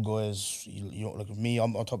boys, you guys, you like me,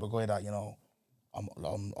 I'm the type of guy that,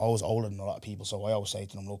 I'm always older than a lot of people, so I always say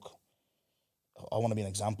to them, look, I want to be an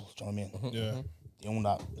example, do you know what I mean? Yeah. Doing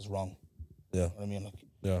that is wrong. Yeah. You know what I mean? Like,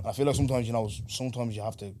 Yeah. I feel like sometimes you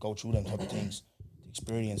have to go through them type of things to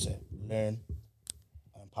experience it, learn,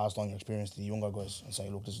 and pass on your experience to the younger guys and say,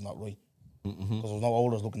 look, this is not right. Because there's no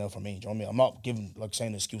elders looking out for me. Do you know what I mean? I'm not giving, saying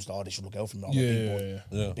an excuse that, they should look out for me. I'm a big boy.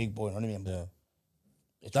 Yeah. Big boy, you know what I mean? Yeah.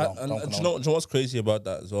 It's That, wrong. and Don't do you condone know what's crazy about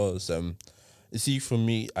that as well is, you see, for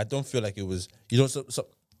me, I don't feel like it was, you know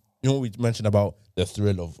what we mentioned about the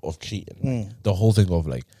thrill of cheating, like, the whole thing of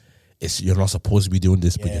like, you're not supposed to be doing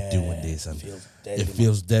this, but you're doing this, and it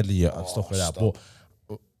feels deadly and stuff like that. stop.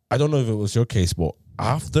 But I don't know if it was your case, but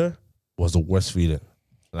after was the worst feeling,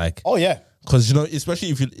 like, Oh, yeah. because especially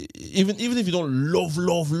if you even if you don't love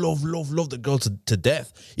the girl to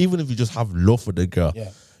death, even if you just have love for the girl,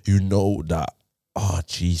 you know that, oh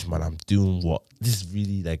jeez, man, I'm doing what this is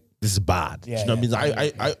really like. This is bad. Yeah, you know what I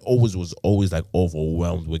mean? I was always like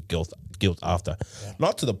overwhelmed with guilt after,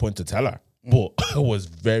 not to the point to tell her, but I was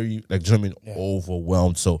very like, do you know what I mean?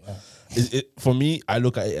 Overwhelmed. So for me, I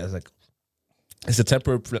look at it as like, it's a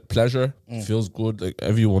temporary pleasure. Feels good. Like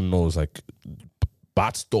everyone knows, like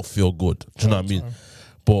bad stuff feel good. Do you know what I mean?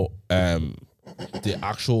 But the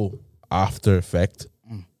actual after effect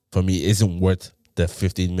for me isn't worth the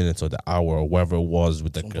 15 minutes or the hour or whatever it was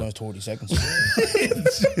with the girl. Sometimes 20 seconds.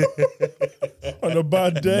 On a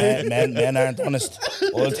bad day. Men aren't honest.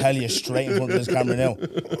 I'll tell you straight in front of this camera now.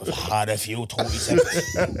 I've had a few 20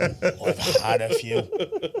 seconds. I've had a few.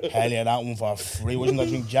 Hell yeah, that one for free. Wasn't gonna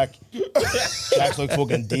drink Jack. Jack's like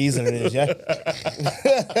fucking diesel it is, yeah?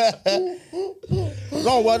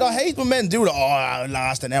 No, what I hate when men do that. Oh, it'll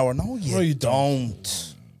last an hour. No, you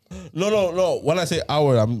don't. No. When I say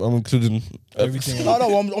hour, I'm including Everything. No,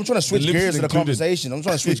 I'm trying to switch The lips gears to the included. conversation. I'm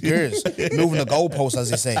trying to switch gears. Moving the goalposts, as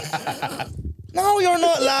they say. No, you're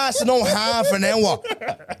not lasting no half an hour.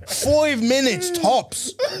 5 minutes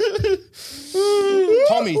tops.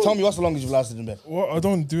 Tommy, what's the longest you've lasted in bed? What? I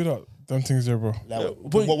don't do that. Them things there, bro. Like,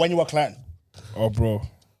 when you were Clanton. Oh, bro.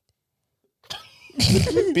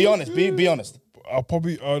 Be honest. Be honest. I'll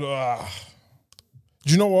probably. Do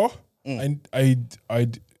you know what?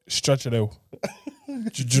 I'd stretch it out.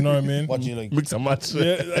 Do you know what I mean? What do you like? Mix and match.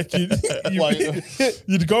 Yeah, like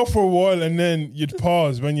you'd go for a while and then you'd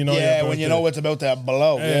pause when you know. Yeah, when you know it's about to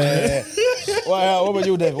blow. Yeah. What about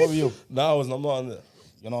you, Dave? What about you? Nah, I'm not on it.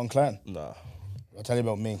 You're not on Clan? Nah. I'll tell you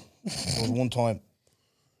about me. There was one time,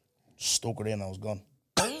 stuck it in, I was gone.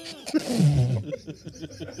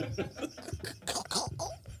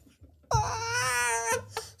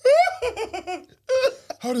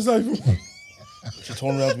 How does that even? She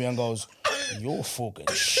turned around to me and goes, "You're fucking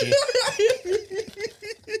shit."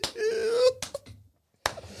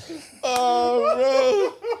 Oh,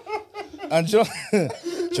 bro. And do you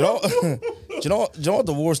know what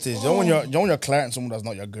the worst is? Do you know when you're clarting someone that's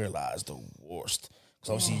not your girl, that's the worst. Because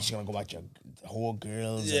obviously she's gonna go back to your whole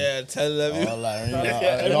girls. Yeah, tell them. All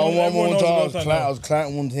that. Everyone knows about that now. I was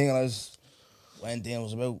clarting one thing and I went in. It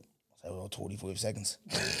was about 25 seconds.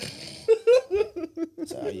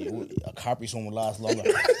 So a copy song would last longer. I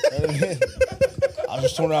was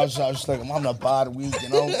just turning around. I was just like, I'm having a bad week, you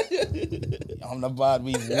know. I'm having a bad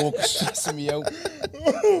week. Walk stressing me out.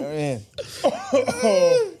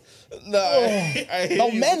 No,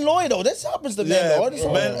 men lie though. This happens to men though.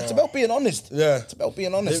 It's about being honest. Yeah, it's about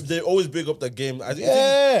being honest. They always big up the game. I think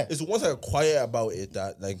it's the ones that are quiet about it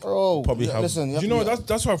that like probably have. Listen, you know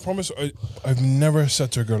that's why I promise. I've never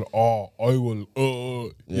said to a girl, "Oh, I will."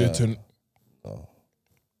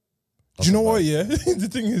 Do you know what? Yeah, the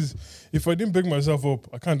thing is, if I didn't big myself up,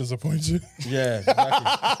 I can't disappoint you. Yeah,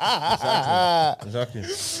 exactly.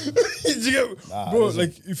 Bro,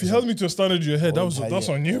 like if you held me to a standard in your head, that's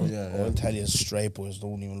on you. Yeah, I'll tell you straight, boys.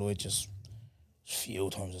 Don't even lie. Just a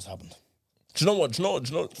few times it's happened. Do you know what?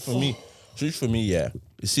 For me, yeah.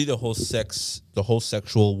 You see the whole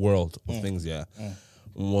sexual world of things. Yeah,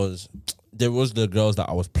 there was the girls that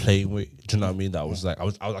I was playing with. Do you know what I mean? That was like I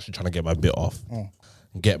was actually trying to get my bit off.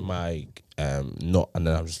 Get my nut and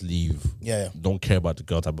then I'll just leave. Yeah. Don't care about the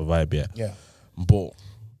girl type of vibe, yeah. Yeah. But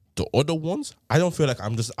the other ones, I don't feel like I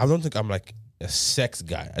don't think I'm like a sex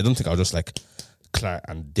guy. I don't think I'll just like clap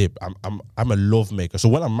and dip. I'm a love maker. So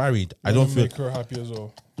when I'm married, I don't feel make her happy as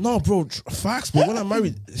well. No, bro, facts. But when I'm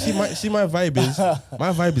married, see my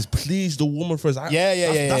vibe is please the woman first.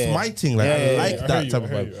 That's my thing. Like I like that type of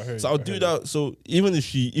vibe. So I'll do that. So even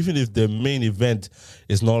if the main event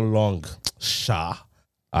is not long,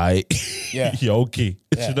 you're okay.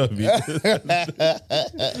 Yeah. You know what I mean?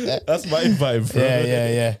 That's my vibe, bro.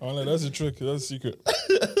 Yeah. Like, that's a trick. That's a secret.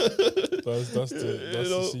 That's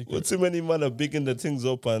the secret. Well, too many men are bigging the things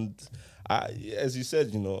up, and as you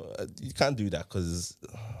said, you can't do that because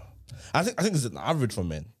I think it's an average for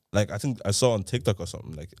men. Like I think I saw on TikTok or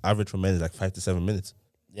something. Like average for men is like 5 to 7 minutes.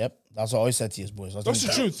 Yep, that's what I said to you, boys. That's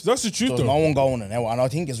the truth. That's the truth. There's no one going in, and I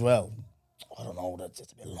think as well. I don't know. That's a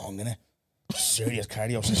bit long, innit? Serious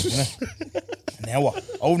cardio session, innit? An hour.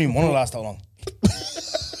 I wouldn't even want to last that long.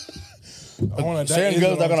 Certain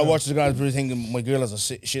girls that are gonna watch this guys probably thinking my girl has a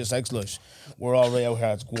shit sex life. We're all right out here.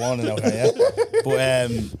 It's go on and out here, yeah. But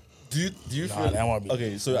do you feel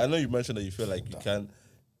okay? So I know you mentioned that you feel like you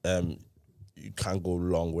can't go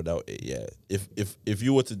long without it. Yeah. If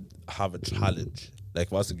you were to have a challenge, like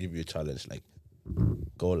if I was to give you a challenge, like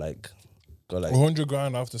go like 100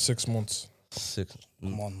 grand after 6 months.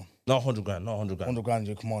 Come on, man. Not 100 grand. 100 grand,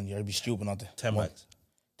 you come on. You'd be stupid not to. 10 bags.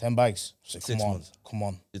 10 bags. So 6 months. Come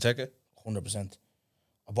on. You take it? 100%.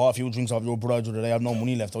 I bought a few drinks off your bride the other day. I have no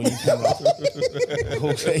money left. I need 10 grand.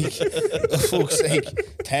 For fuck's sake.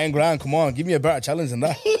 10 grand, come on. Give me a better challenge than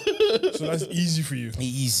that. So that's easy for you.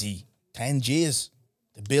 Easy. 10 G's.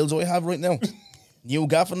 The bills I have right now. New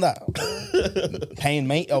gaff and that. Paying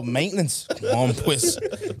maintenance. Come on, boys.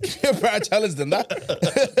 Give me a better challenge than that.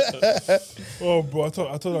 Oh, bro, I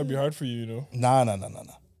thought that'd be hard for you, you know? Nah.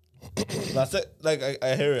 That's it. Like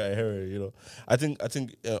I hear it. You know, I think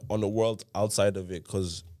on the world outside of it,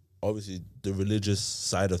 because obviously the religious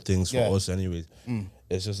side of things for us, anyways,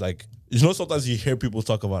 it's just like sometimes you hear people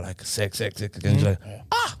talk about like sex, and you're like,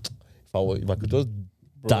 if I could just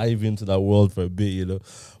dive into that world for a bit, you know,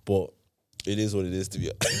 but it is what it is. To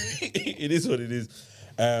be, it is what it is.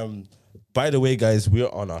 By the way, guys, we're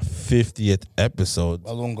on our 50th episode.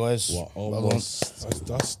 Well done, guys. We're almost.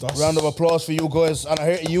 That's round of applause for you guys. And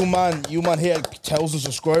I hear you man hit 1,000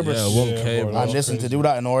 subscribers. Yeah, 1K. Bro, and listen, to do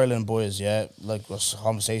that in Ireland, boys, yeah, like was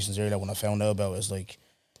conversations earlier when I found out about it, it's like,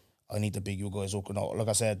 I need to big you guys up. Like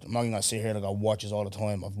I said, I'm not going to sit here like I watch this all the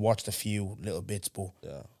time. I've watched a few little bits, but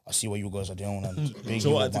I see what you guys are doing. And big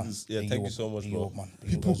you up, man. Thank you so much, bro. Up, man.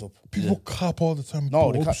 Big you guys up. People cap all the time.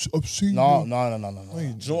 No, they obscene. No. Do you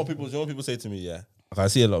know what people say to me? Yeah, I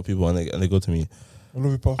see a lot of people and they go to me. I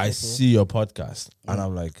love your podcast. I see your podcast and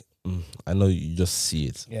I'm like, I know you just see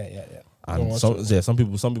it. Yeah. And some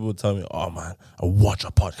people tell me, oh man, I watch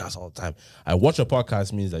a podcast all the time. I watch a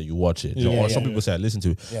podcast means that you watch it. Or some people say I listen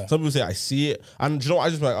to it. Yeah. Some people say I see it. And you know, I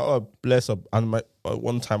just be like, oh, bless up. And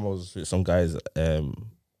one time I was with some guys, and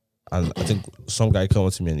I think some guy came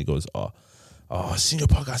up to me and he goes, oh, I've seen your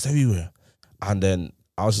podcast everywhere. And then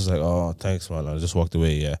I was just like, oh, thanks, man. I just walked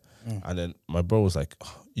away, yeah. And then my bro was like,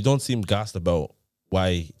 oh, you don't seem gassed about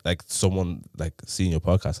why, like, someone, like, seeing your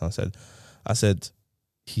podcast. And I said,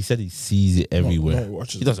 he said he sees it everywhere.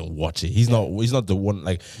 He doesn't watch it. He's not the one,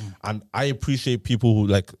 like, and I appreciate people who,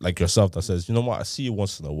 like yourself, that says, you know what, I see it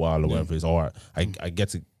once in a while or whatever it is, or I get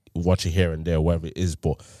to watch it here and there, whatever it is,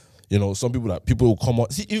 but you know, some people who come on.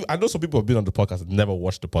 See, I know some people have been on the podcast and never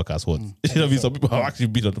watched the podcast once. You know what I mean? Some people have actually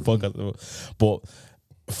been on the podcast, but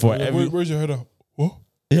for where's your head up? What?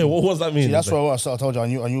 Yeah, what does that mean? See, that's what I told you. I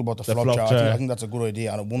knew about the flop chart. chart. I think that's a good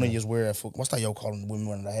idea. And one of you wear what's that yoke calling women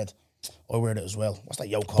wearing the head? I wear it as well. What's that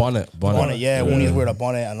yoke called? Bonnet. Yeah, one of you wear a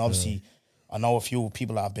bonnet, and obviously, I know a few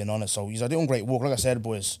people that have been on it. So you're doing great work. Like I said,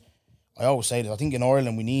 boys, I always say this. I think in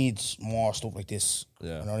Ireland we need more stuff like this.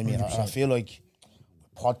 Yeah, you know what I mean. And I feel like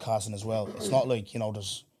podcasting as well. It's not like, you know,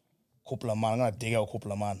 there's a couple of man. I'm gonna dig out a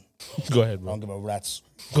couple of man. Go ahead, bro. I don't give a rats.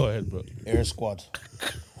 Go ahead, bro. Air Squad.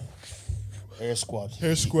 Air Squad.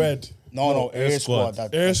 Air Squad. No, Air Squad.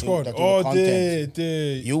 Air Squad.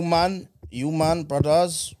 You man,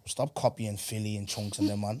 brothers, stop copying Philly and Chunks and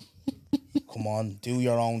them, man. Come on, do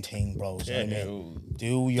your own thing, bros. You know what I mean?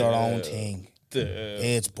 Do your own thing.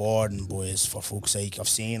 It's boring, boys, for fuck's sake. I've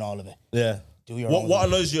seen all of it. Yeah. Do your own What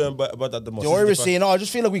thing. annoys you about that the most? The Irish saying, I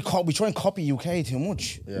just feel like we try and copy UK too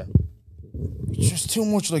much. Yeah. It's just too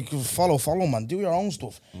much, like, follow, man. Do your own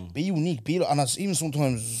stuff. Be unique. And it's even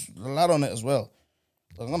sometimes a lot on it as well.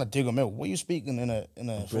 Like, I'm gonna dig them out. What are you speaking in a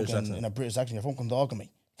British accent? You're fucking dogging me.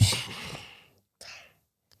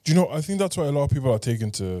 Do you know, I think that's why a lot of people are taken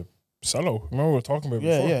to Cello. Remember we were talking about it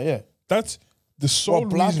before? Yeah. That's the sole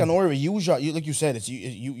black reason. and Irish, you like you said, it's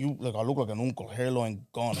you like, I look like an uncle, hairline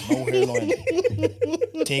gone, no hairline,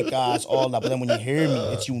 take ass, all that. But then when you hear me,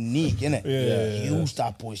 it's unique, innit? Yeah. Use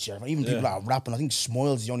that voice, yeah. Even people that are rapping, I think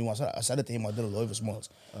Smiles is the only one. I said it to him, I did a live with Smiles.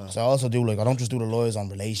 So I also do, like, I don't just do the lives on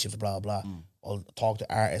relationships, blah, blah. I'll talk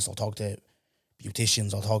to artists, I'll talk to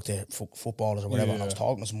beauticians, I'll talk to footballers or whatever. And I was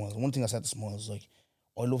talking to Smiles. One thing I said to Smiles is, like,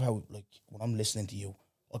 I love how, like, when I'm listening to you,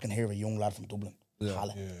 I can hear a young lad from Dublin. You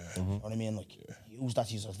know what I mean? Like, use that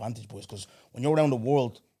to your advantage, boys. Because when you're around the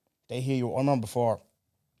world, they hear you. I remember before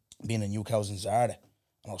being in Newcastle in Zarda,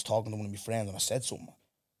 and I was talking to one of my friends, and I said something.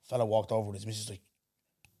 A fella walked over with his missus, like,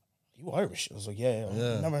 "You Irish?" I was like, "Yeah.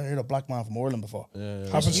 I've never heard a black man from Ireland before."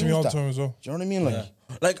 Happens to me all the time as well. Do you know what I mean?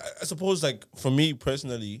 Like, I suppose, like, for me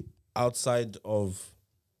personally, outside of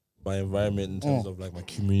my environment in terms of, like, my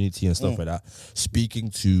community and stuff like that,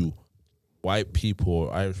 speaking to white people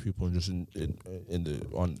or Irish people just in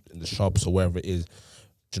the shops or wherever it is,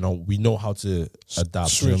 you know, we know how to adapt,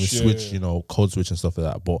 switch, you know, code switch and stuff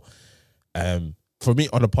like that. But for me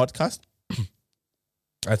on a podcast,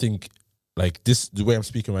 I think, like, this, the way I'm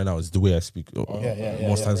speaking right now is the way I speak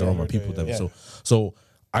most times around my people. So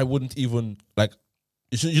I wouldn't even, like,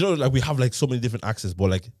 you know, like, we have, like, so many different accents, but,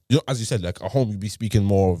 like, you know, as you said, like, at home you'd be speaking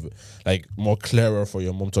more of, like, more clearer for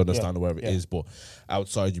your mom to understand or whatever it is, but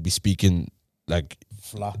outside you'd be speaking, like,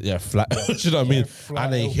 flat. You know what I mean?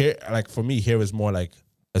 And then here, like, for me, here is more like,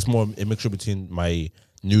 it's more a mixture between my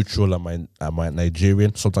neutral and my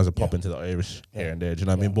Nigerian. Sometimes I pop into the Irish here and there. Do you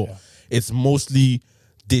know what I mean? But it's mostly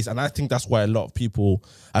this, and I think that's why a lot of people,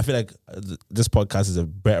 I feel like this podcast is a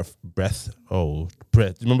breath.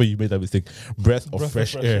 Remember you made that mistake? Breath of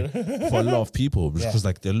fresh air for a lot of people, because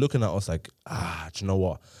like, they're looking at us like, do you know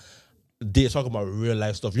what? They talk about real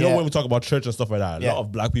life stuff. You know, when we talk about church and stuff like that, a lot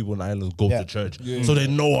of black people in Ireland go to church, so they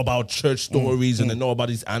know about church stories and they know about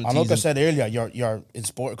these aunties. And like I said earlier, you're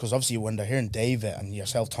inspired, because obviously when they're hearing David and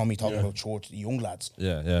yourself, Tommy, talking about church, the young lads. Do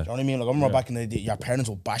you know what I mean? Like, I remember back in the day, your parents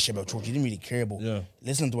would bash you about church. You didn't really care about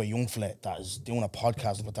listening to a young fella that is doing a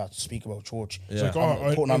podcast about that, speak about church. It's like,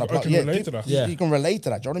 I can relate to that. You can relate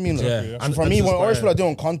to that. Do you know what I mean? Like, And for me, when Irish people are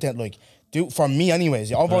doing content, like, for me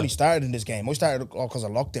anyways, I've already started in this game. I started because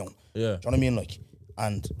of lockdown. Do you know what I mean? Like,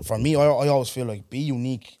 and for me, I always feel like, be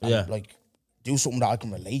unique and like, do something that I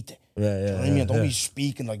can relate to. Do you know what I mean? Don't be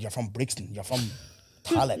speaking like you're from Brixton, you're from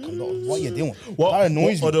Talek. What are you doing? That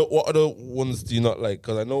annoys me. What other ones do you not like?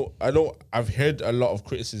 Because I know I've heard a lot of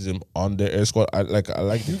criticism on the Air Squad. I like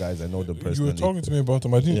the guys. I know them personally. You were talking to me about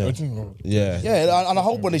them. I didn't know. Yeah, and I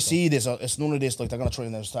hope when they see this, it's none of this like they're gonna try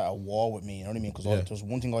and start a war with me. You know what I mean? Because there's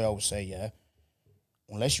one thing I always say,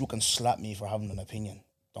 unless you can slap me for having an opinion,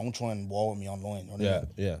 don't try and war with me online. You know what I mean?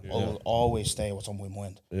 yeah. I will always stay what's on my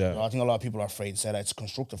mind. Yeah. You know, I think a lot of people are afraid to say that. It's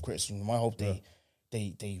constructive criticism. I hope they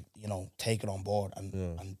you know, take it on board and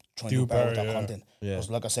try and do better with their content. Because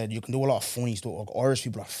like I said, you can do a lot of funny stuff. Like Irish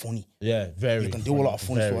people are funny. Yeah, very. You can do a lot of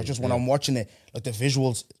funny stuff. Just when I'm watching it, like the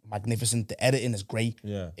visuals, magnificent. The editing is great.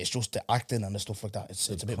 Yeah. It's just the acting and the stuff like that. It's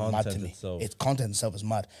a bit mad to me. Itself. It's content itself is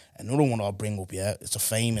mad. Another one I'll bring up, it's a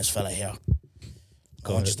famous fella here.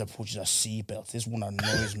 Just to put you a seatbelt. This one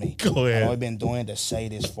annoys me. Go ahead. And I've been doing to say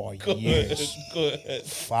this for years. Go ahead.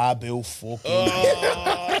 Fabio fucking.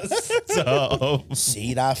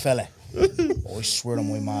 See that fella? I swear to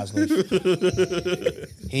my ma's life.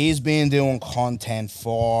 He's been doing content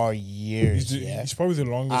for years. He's probably the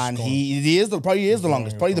longest. And he is the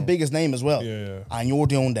longest. Probably the biggest name as well. Yeah. And you're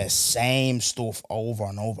doing the same stuff over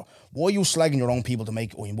and over. Why are you slagging your own people to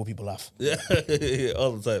make Oyinbo people laugh? Yeah,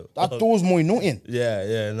 all the time. That does my nothing.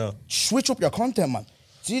 Yeah, no. Switch up your content, man.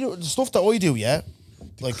 See the stuff that I do,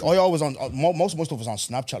 like I always on most of my stuff is on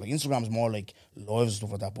Snapchat. Like Instagram is more like lives and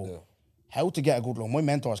stuff like that. But how to get a good laugh? My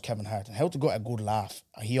mentor is Kevin Hart, and how to get a good laugh,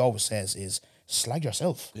 he always says is slag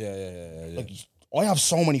yourself. Yeah. Like I have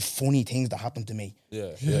so many funny things that happen to me.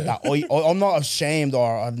 Yeah. That I'm not ashamed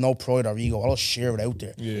or I have no pride or ego. I'll share it out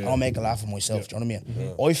there. Yeah. I'll make a laugh of myself. Do you know what I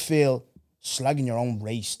mean? I feel slagging your own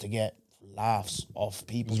race to get laughs of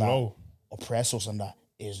people that oppress us and that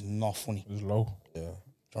is not funny. It's low. Yeah. Do you know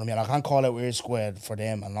what I mean? I can't call out Weird Squared for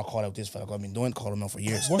them and not call out this fella. I've been doing calling him out for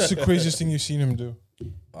years. What's the craziest thing you've seen him do?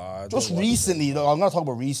 Just recently, I'm gonna talk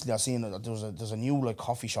about recently. I seen there's a new like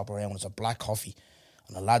coffee shop around. It's a black coffee,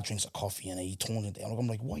 and a lad drinks a coffee and he turns it down. I'm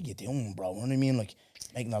like, what are you doing, bro? You know what I mean? Like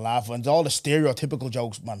making a laugh and all the stereotypical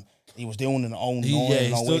jokes, man. He was doing in own.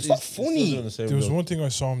 It's not funny. There was one thing I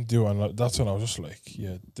saw him do, and that's when I was just like,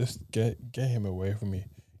 yeah, this get him away from me.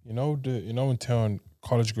 You know in town,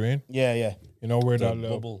 College Green. Yeah. You know where The that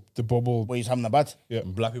bubble. the bubble. Where he's having a bath. Yeah.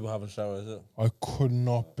 Black people having showers. I could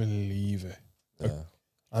not believe it.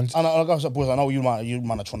 And like I said, boys, I know you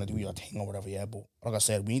man are trying to do your thing or whatever, but like I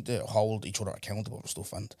said, we need to hold each other accountable and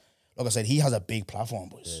stuff. And like I said, he has a big platform,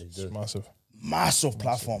 boys. It's Massive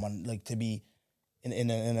platform, and like to be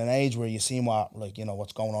in an age where you see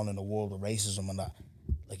what's going on in the world with racism and that,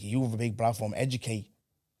 like you have a big platform, educate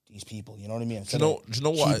these people. You know what I mean? Do you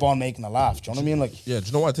know what? Keep on making a laugh. Do you know what I mean? Like, yeah. Do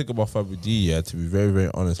you know what I think about Fabio D? Yeah, to be very,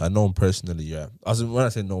 very honest, I know him personally. Yeah, as in, when I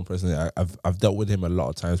say know him personally, I've dealt with him a lot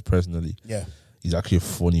of times personally. Yeah, he's actually a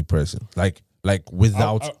funny person. Like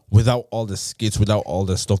without all the skits, without all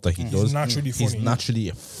the stuff that he does, he's naturally funny. He's naturally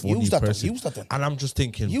a funny person. Use that then. And I'm just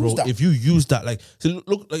thinking, bro, if you use that, like, so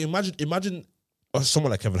look, like imagine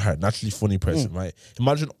someone like Kevin Hart, naturally funny person, right?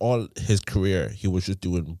 Imagine all his career he was just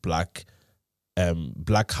doing black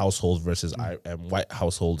household versus white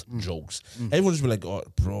household jokes. Everyone just be like, oh,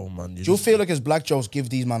 bro, man. Do you feel like his black jokes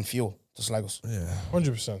give these man fuel to slag us? Yeah,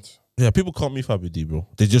 100%. Yeah, people call me Fabio D, bro.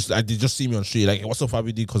 They just see me on the street like, what's up,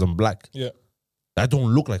 Fabio D? Because I'm black. Yeah, I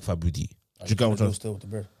don't look like Fabio D. Do you get what I'm trying? Still with the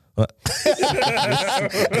beard. Do you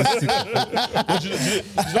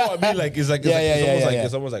know what I mean? Like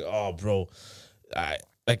it's almost like, oh, bro, I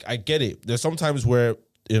get it. There's sometimes where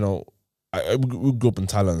we grew up in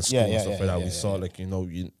Thailand and school and stuff like that. We saw like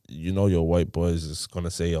your white boys is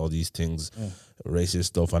gonna say all these things, racist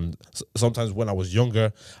stuff, and sometimes when I was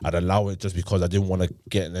younger, I'd allow it just because I didn't want to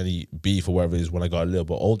get in any beef or whatever it is. When I got a little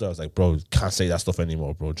bit older, I was like, bro, can't say that stuff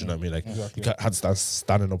anymore, bro. Do you know what I mean? Like, you had to start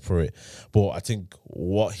standing up for it. But I think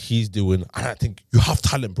what he's doing, and I think you have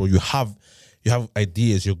talent, bro. You have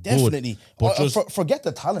ideas. You're definitely. good. But forget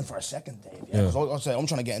the talent for a second, Dave. Yeah, because I'm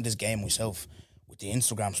trying to get in this game myself with the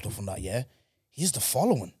Instagram stuff and that. Yeah, he's the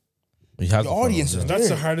following. He has the audience. And that's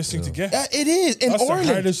the hardest thing to get. Yeah, it is. That's the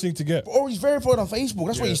hardest thing to get. Or he's verified on Facebook.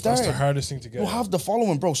 That's where you started. That's the hardest thing to get. You have the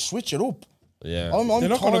following, bro. Switch it up. Yeah, I'm they're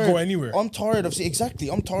not going to go anywhere. I'm tired of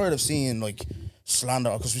I'm tired of seeing like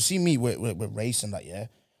slander, because we see me with race and that. Yeah,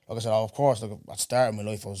 like I said, of course, like at the start of my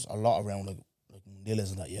life, I was a lot around like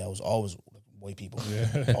Manilas and that. Yeah, I was always like, white people.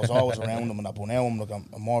 Yeah. I was always around them and that. But now I'm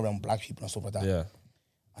more around black people and stuff like that. Yeah.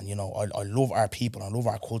 And I love our people, and I love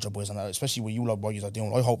our culture, boys, and especially what you lot boys are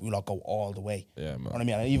doing. I hope you lot go all the way. Yeah, man. You know what I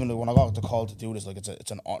mean? And even when I got the call to do this, like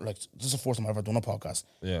it's an honor. Like this is the first time I've ever done a podcast.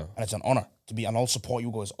 Yeah. And it's an honor to be, and I'll support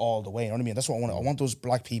you guys all the way. You know what I mean? That's what I want. I want those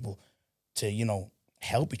black people to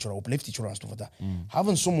help each other, uplift each other, and stuff like that.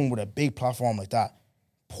 Having someone with a big platform like that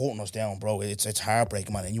putting us down, bro, it's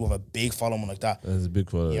heartbreaking, man. And you have a big following like that. It's a big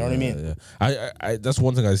following. You know what I mean? Yeah. I that's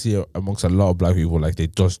one thing I see amongst a lot of black people. Like they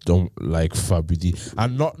just don't like Fabio D,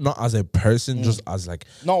 and not as a person, just as like.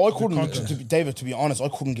 No, I couldn't. David, to be honest, I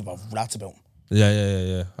couldn't give a rat's about him. Yeah. Do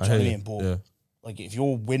you know what I mean? But like, if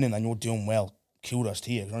you're winning and you're doing well, kudos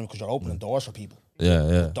to you, because you're opening doors for people.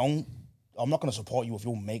 Yeah. I'm not going to support you if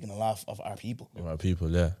you're making a laugh of our people. Our people,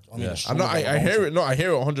 yeah. I mean, I hear it. No, I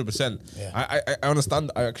hear it 100%. Yeah. I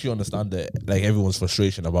understand. I actually understand like everyone's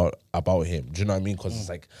frustration about him. Do you know what I mean? Because it's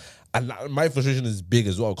like, and my frustration is big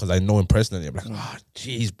as well because I know him personally. I'm like,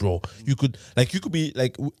 jeez, bro. You could be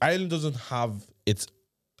like, Ireland doesn't have its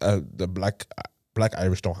the Black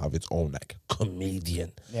Irish don't have its own like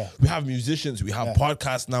comedian. Yeah. We have musicians, we have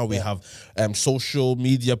podcasts now, we have social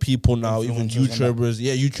media people now, even YouTubers,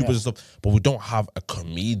 YouTubers and stuff. But we don't have a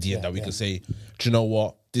comedian that we can say, do you know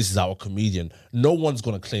what? This is our comedian. No one's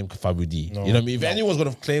gonna claim Fabio D. You know what I mean? If anyone's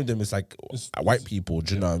gonna claim them, it's like white people,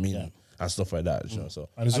 do you know what I mean? Yeah. And stuff like that. You know, so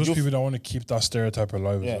and there's those people that want to keep that stereotype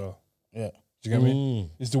alive as well. Yeah. Do you get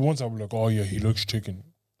me? It's the ones that were like, oh yeah, he likes chicken.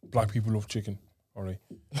 Black people love chicken. All right.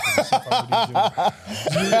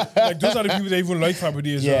 Like those are the people that even like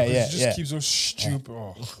Fabio as well. It just keeps so stupid.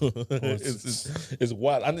 Oh. It's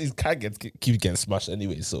wild, and his cat keeps getting smashed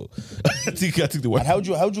anyway. So I think the way. And how'd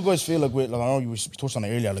you guys feel like? I know you touched on it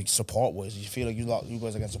earlier, like support wise. You feel like you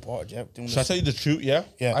guys are getting supported? Yeah. Should I tell you the truth? Yeah.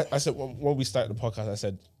 I said when we started the podcast, I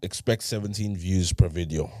said expect 17 views per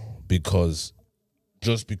video because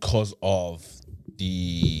of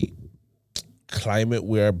the climate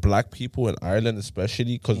where black people in Ireland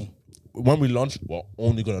especially, because when we launch, we're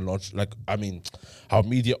only going to launch, our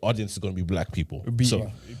media audience is going to be black people.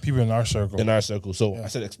 People in our circle. So I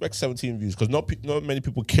said expect 17 views because not many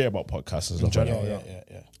people care about podcasts and stuff like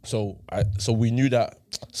that. So we knew that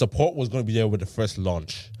support was going to be there with the first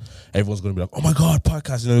launch. Everyone's going to be like, oh my God,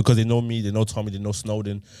 podcast, because they know me, they know Tommy, they know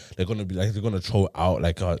Snowden. They're going to be like, they're going to throw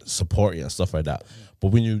out support and stuff like that.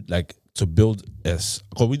 But we knew to build because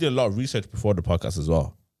we did a lot of research before the podcast as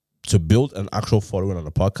well. To build an actual following on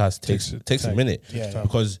a podcast takes a minute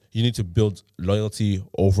because you need to build loyalty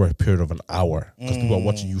over a period of an hour because people are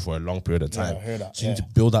watching you for a long period of time. So you need to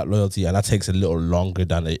build that loyalty, and that takes a little longer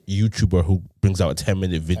than a YouTuber who brings out a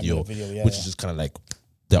 10-minute video, which is just kind of like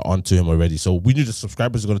they're onto him already. So we knew the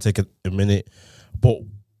subscribers are going to take a minute, but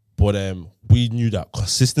we knew that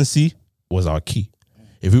consistency was our key.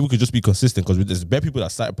 If we could just be consistent, because there's better people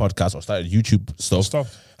that started podcasts or started YouTube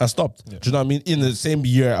stuff and stopped. Yeah. Do you know what I mean? In the same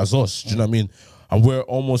year as us. Do you know what I mean? And we're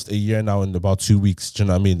almost a year now in about 2 weeks. Do you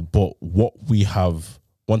know what I mean? But what we have,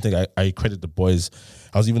 one thing I credit the boys.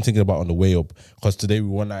 I was even thinking about on the way up because today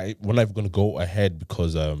we're not even going to go ahead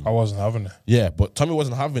because I wasn't having it. Yeah, but Tommy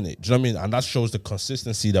wasn't having it. Do you know what I mean? And that shows the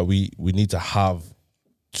consistency that we need to have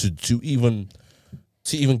to even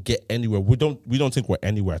get anywhere. We don't think we're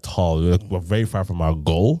anywhere at all. We're very far from our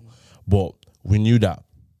goal, but we knew that,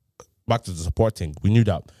 back to the support thing, we knew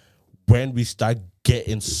that when we start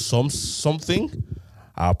getting something,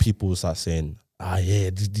 our people will start saying,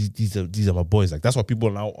 these are my boys. Like that's what people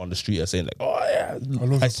now on the street are saying, like, oh yeah, I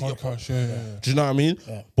love the podcast. Yeah. Do you know what I mean?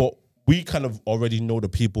 Yeah. But we kind of already know the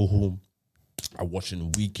people who are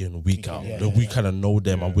watching week in, week out. We kind of know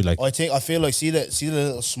them, and we like. I feel like see the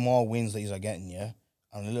little small wins that he's getting, and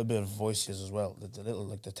a little bit of voices as well. The little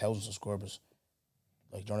the 1,000 subscribers,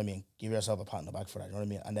 do you know what I mean? Give yourself a pat on the back for that. You know what I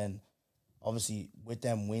mean? And then obviously with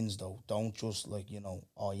them wins though, don't just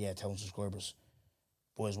 1,000 subscribers.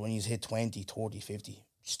 Boys, when you hit 20, 30, 50,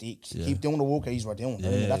 keep doing the work that he's doing.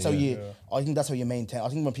 That's how you. I think that's how you maintain. I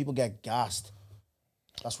think when people get gassed,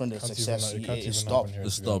 that's when the success is stopped. It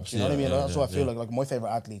stops. You know what I mean? That's what I feel like my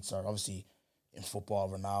favorite athletes are obviously in football,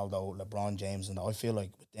 Ronaldo, LeBron James, and I feel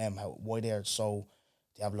like with them, why they're so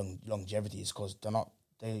they have longevity is because they're not.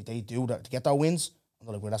 They do that to get their wins. And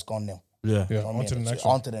they're like, well, that's gone now. Yeah. On to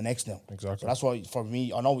the next now. Exactly. So that's why for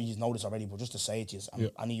me, I know you know this already, but just to say it to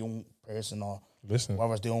you, any young person or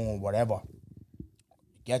whoever's doing whatever,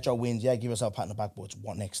 get your wins. Yeah, give yourself a pat on the back, but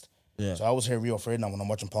what next? Yeah. So I always hear Rio Ferdinand when I'm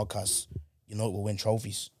watching podcasts. We'll win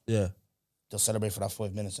trophies. Yeah. They'll celebrate for that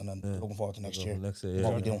 5 minutes and then looking forward to next year.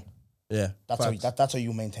 What we doing? Yeah. That's how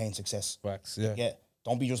you maintain success. Facts. Yeah. Yeah.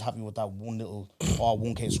 Don't be just happy with that one little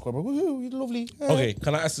 1K subscriber. Woo, you're lovely. Okay,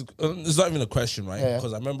 can I ask? It's not even a question, right?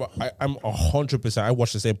 Because I remember I'm 100%. I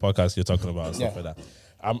watch the same podcast you're talking about and stuff like that.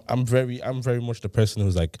 I'm very much the person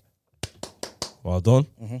who's like, well done,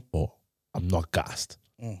 but I'm not gassed.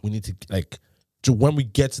 We need to when we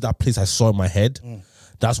get to that place I saw in my head,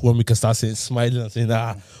 that's when we can start smiling and saying,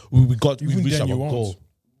 we reached our goal.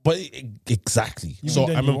 But exactly. So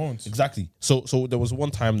I remember exactly. So there was one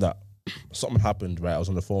time that something happened, right? I was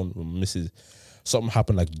on the phone with Mrs. Something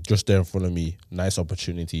happened just there in front of me. Nice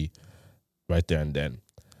opportunity right there and then.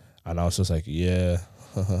 And I was just like, yeah,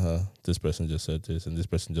 this person just said this and this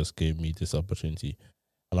person just gave me this opportunity.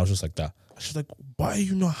 And I was just like that. She's like, why are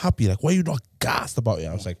you not happy? Why are you not gassed about it?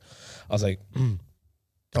 I was like,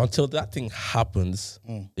 until that thing happens,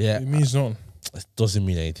 it means nothing. it doesn't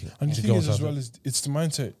mean anything. And the thing is, as well, is it's the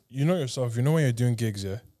mindset. You know yourself. You know when you're doing gigs,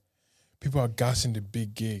 yeah, people are gassing the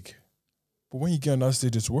big gig, but when you get on that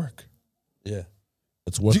stage, it's work. Yeah,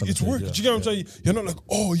 it's work. It's work. Do you get what I'm saying? You're not like,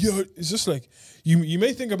 oh yeah. It's just like you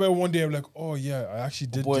may think about one day. I'm like, oh yeah, I actually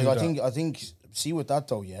did. Boys, do I that. think. See with that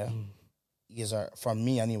though, yeah, is for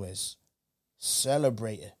me anyways.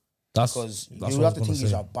 Celebrate it. Because you have to think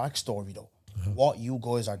is your backstory though. What you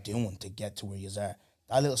guys are doing to get to where you are.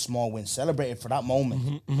 That little small win, celebrate it for that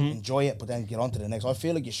moment, enjoy it, but then get on to the next. I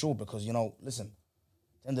feel like you should because, listen,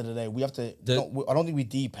 at the end of the day, we have to, I don't think we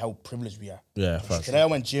deep how privileged we are. Yeah, today I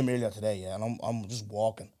went gym earlier today, yeah, and I'm just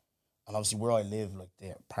walking. And obviously where I live, like the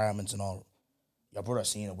apartments and all, your brother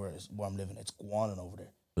seen it where I'm living, it's Guanan over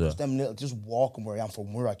there. Yeah. Just walking where I am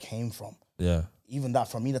from where I came from. Yeah. Even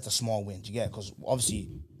that, for me, that's a small win, do you get? Because obviously,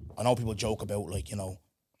 I know people joke about, like,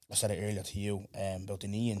 I said it earlier to you about the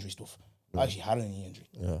knee injury stuff. I actually had a knee injury.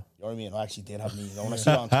 Yeah. You know what I mean? I actually did have knee. When I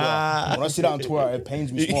see that on tour, it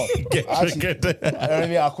pains me small. You know what I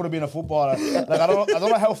mean? I could have been a footballer. Like I don't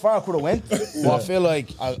know how far I could have went, but I feel like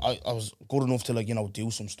I was good enough to, like, do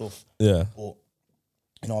some stuff. Yeah. But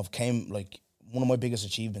I've came, like, one of my biggest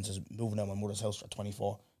achievements is moving out of my mother's house at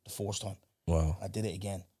 24 the first time. Wow. I did it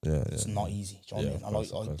again. Yeah. It's not easy. Do you know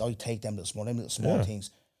what I mean? I take them little small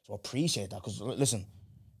things. So I appreciate that because listen.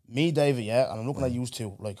 Me, David, yeah, and I'm looking at you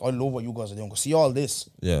too. Like, I love what you guys are doing. Because see, all this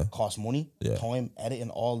costs money, time, editing,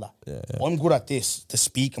 all that. I'm good at this, the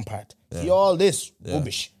speaking part. See, all this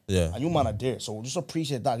rubbish. Yeah. And you man are there. So just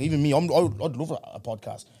appreciate that. Even me, I'd love a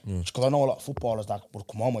podcast. Because I know a lot of footballers that would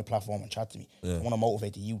come on my platform and chat to me. I want to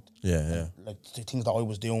motivate the youth. Yeah. Like, the things that I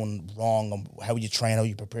was doing wrong, and how you train, how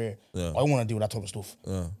you prepare. I want to do that type of stuff.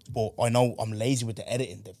 But I know I'm lazy with the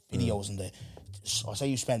editing, the videos, and the... I say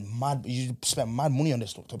you spend mad money on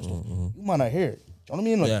this type of stuff. You man are here. Do you know what I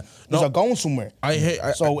mean? Like, you're going somewhere.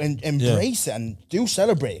 Embrace it and do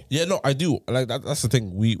celebrate. Yeah, no, I do. Like that's the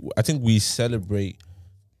thing. I think we celebrate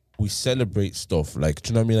stuff. Like, do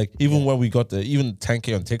you know what I mean? Like, even when we got even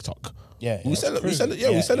 10K on TikTok. We celebrate.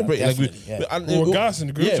 Like we're gas in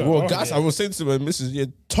the group chat. We're gas. I was saying to my missus,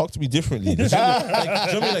 talk to me differently. Do you know what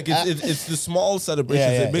I mean? Like, it's the small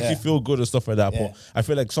celebrations that make you feel good and stuff like that. But I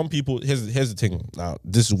feel like some people. Here's the thing. Now,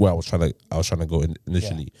 this is where I was trying to go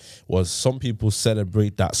initially. Was some people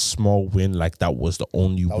celebrate that small win like that was the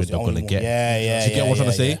only win they're gonna get. Do you get what I'm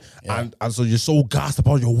trying to say? And so you're so gassed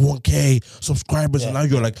about your 1K subscribers, and now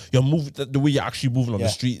you're moving the way you're actually moving on the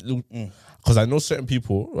street. Because I know certain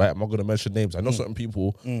people, right? I'm not going to mention names. I know certain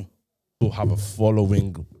people who have a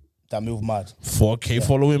following that move mad. 4K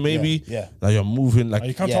following, maybe. Yeah. Now you're moving like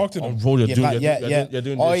you can't talk to them. Bro, you're doing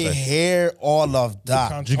this. I hear all of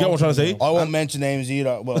that. Do you get what I'm trying to say? I won't mention names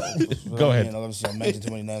either. Well, go ahead. Obviously, I mentioned too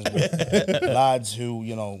many names. But lads who,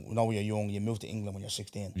 when you're young, you move to England when you're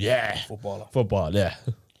 16. Yeah. Football, yeah.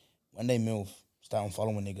 When they move, start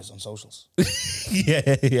following niggas on socials.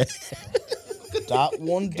 Yeah. That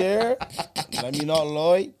one there, let me not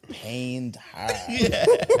lie, pained hard.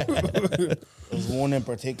 There's one in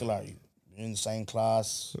particular, you're in the same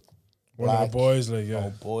class. One of the boys,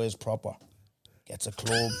 boys proper. Gets a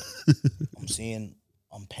club.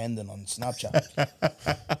 I'm pending on Snapchat.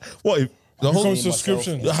 What? The whole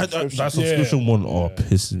subscription. That subscription one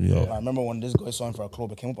pisses me off. I remember when this guy signed for a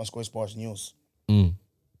club, it came up on Sky Sports News. I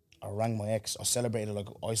rang my ex. I celebrated like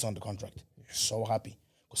I signed the contract. So happy.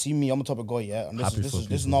 See me, I'm the type of guy, yeah. And this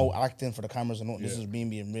is no acting for the cameras and nothing. This is me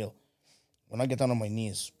being real. When I get down on my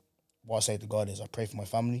knees, what I say to God is I pray for my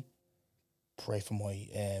family, pray for my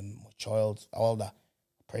child, all that.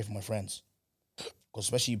 Pray for my friends. Because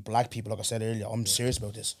especially black people, like I said earlier, I'm serious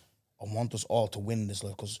about this. I want us all to win this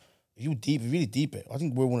life. Because if you really deep it, I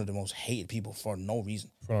think we're one of the most hated people for no reason.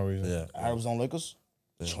 Yeah. Arabs don't like us.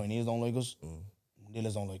 Chinese don't like us.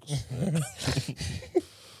 Manilas don't like us.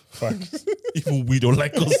 Facts. Even we don't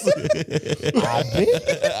like us.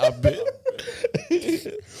 I bet.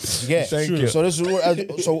 Yeah. Thank you. So this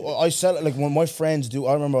is so I sell like when my friends do.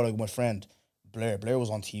 I remember like my friend Blair. Blair was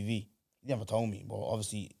on TV. He never told me, but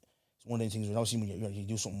obviously it's one of the things when you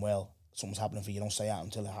do something well, something's happening for you. You don't say that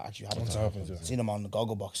until it actually happens. Seen him on the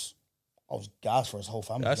Goggle Box. I was gassed for his whole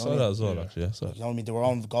family. I saw that as well, actually. You know what I mean? They were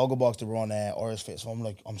on the Goggle Box. They were on Irish Fit. So I'm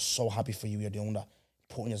like, I'm so happy for you. You're doing that.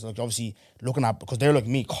 Putting yourself, like, obviously looking at, because they're like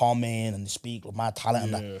me, comment and they speak with mad talent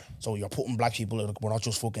and that. So you're putting black people, like, we're not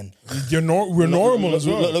just fucking. We're normal as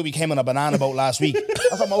well. Look, we came on a banana boat last week.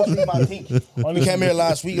 That's what most people might think. We came here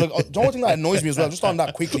last week. Like, the only thing that annoys me as well, just on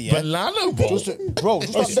that quickly, yeah. Banana boat, no,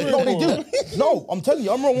 they do. No, I'm telling you.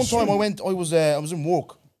 I remember one time I was in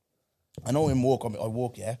work. I know in work, I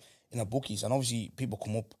work, yeah, in a bookies, and obviously people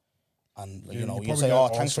come up and like, you say, oh,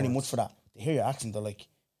 thanks very much for that. They hear your accent, they're like,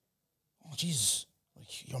 oh, Jesus,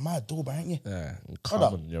 like, you're mad Dublin, aren't you? Yeah,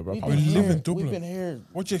 common. Yeah, bro. We've We been live here- in Dublin. We've been here.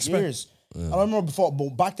 What do you expect? Years. And I remember before,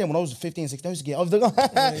 but back then when I was 15, 16, I used to get, I was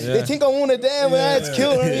like, they think I'm one of them, man, it's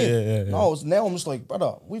killed. No, it's now I'm just like,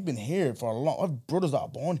 brother, we've been here for a long. I have brothers that are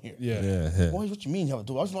born here. Yeah. What you mean you have a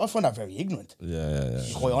Dublin? I find that very ignorant. Yeah.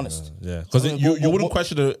 Quite honest. Yeah, because you wouldn't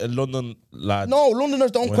question a London lad. No,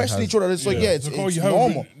 Londoners don't When it question has- each other. It's like, it's Like, oh, you have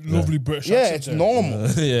normal. a lovely British Yeah, accent it's there. normal.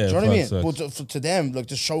 Yeah, Do you know what I mean? facts. But to them, like,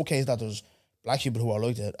 to showcase that there's black people who are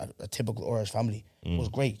like a typical Irish family was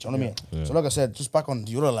great. Do you know what I mean? So, like I said, just back on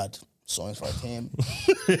the other lad, Science for a Team,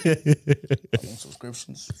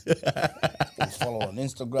 subscriptions, follow on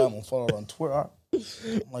Instagram, follow on Twitter.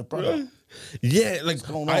 I'm like, brother, Yeah, like what's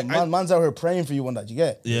going on? Man's out here praying for you on that. You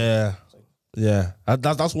get? Yeah, yeah.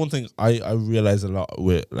 That's one thing I realize a lot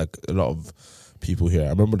with like a lot of people here. I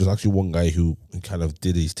remember there's actually one guy who kind of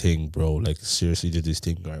did his thing, bro. Like seriously did his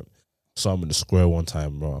thing. Right, saw him in the square one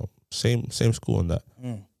time, bro. Same school and that.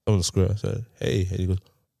 I'm in the square. I said, hey, and he goes,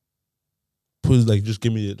 put his, like, just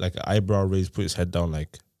give me like an eyebrow raise, put his head down,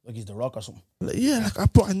 like he's the Rock or something. yeah, like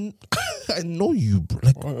I know you, bro.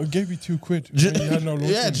 Like, I gave you $2. You had no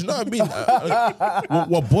yeah, do you know what I mean?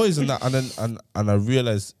 We're boys and that, and then and I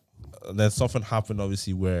realized then something happened,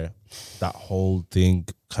 obviously, where that whole thing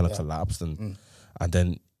kind of collapsed, and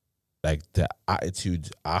then like the attitude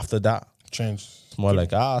after that, Change. it's more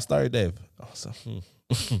like sorry, Dave. I was like,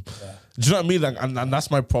 Do you know what I mean? Like, and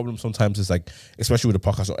that's my problem sometimes. Is like, especially with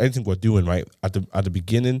the podcast or anything we're doing, right? At the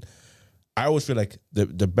beginning, I always feel like the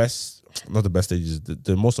best, not the best stages,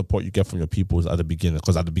 the most support you get from your people is at the beginning.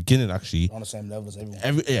 Because at the beginning, actually, On the same level as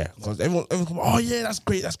everyone. because everyone come, oh yeah, that's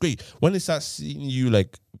great. When they start seeing you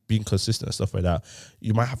like being consistent and stuff like that,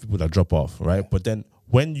 you might have people that drop off, right? But then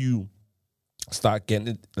when you start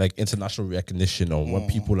getting like international recognition, or when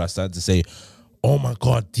people are starting to say, oh my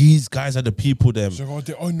God, these guys are the people them. So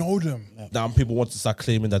I know them. Now people want to start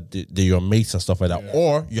claiming that they're your mates and stuff like that.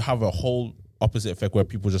 Or you have a whole opposite effect where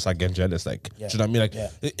people just like get jealous. Like, do you know what I mean? Like,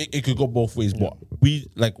 it could go both ways. But we,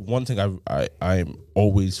 like, one thing I'm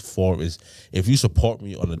always for is if you support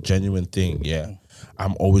me on a genuine thing,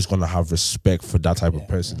 I'm always going to have respect for that type of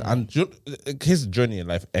person. And here's the journey in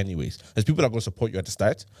life anyways. There's people that are going to support you at the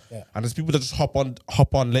start, and there's people that just hop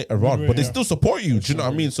on later on, but they still support you. Do you know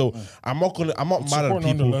what I mean? So I'm not mad at people.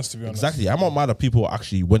 Nonetheless, to be honest. Exactly. I'm not mad at people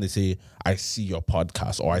actually when they say, I see your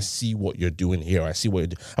podcast, or I see what you're doing here, or I see what you're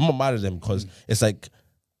doing. I'm not mad at them because it's like,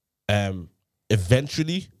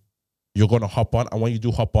 eventually you're gonna hop on, and when you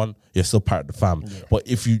do hop on, you're still part of the fam. But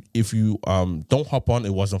if you don't hop on,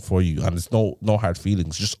 it wasn't for you, and it's no hard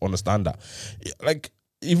feelings. Just understand that. Like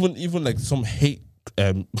even like some hate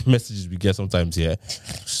messages we get sometimes,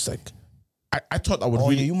 just like I thought I would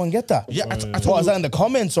really. You man get that? Yeah, I What, thought is that in the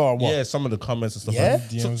comments or what? yeah, some of the comments and stuff. Yeah? Like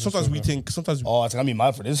that. DMs and Sometimes stuff, we think sometimes. Oh, it's gonna be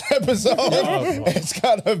mad for this episode. It's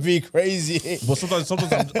gonna be crazy. But sometimes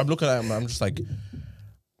I'm looking at it and I'm just like,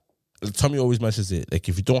 Tommy always mentions it. Like,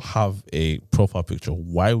 if you don't have a profile picture,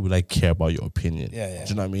 why would I care about your opinion? Yeah. Do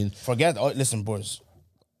you know what I mean? Listen, boys.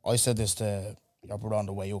 I said this to your brother on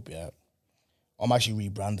the way up, I'm actually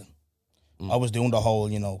rebranding. I was doing the whole,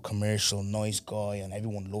 commercial, nice guy, and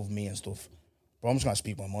everyone loved me and stuff. But I'm just gonna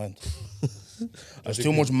speak my mind. There's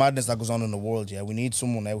too much madness that goes on in the world, We need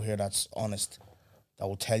someone out here that's honest, that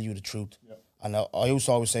will tell you the truth. And I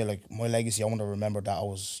also always say, like, my legacy, I want to remember that I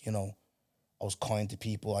was, I was kind to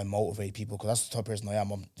people, I motivate people, because that's the type of person I am.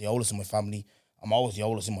 I'm the oldest in my family. I'm always the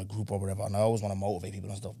oldest in my group or whatever, and I always want to motivate people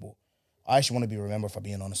and stuff. But I actually want to be remembered for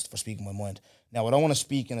being honest, for speaking my mind. Now, I don't want to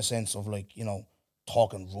speak in a sense of, like,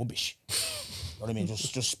 talking rubbish. You know what I mean?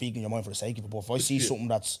 Just speaking your mind for the sake of it. But if I see something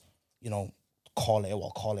that's, call it out,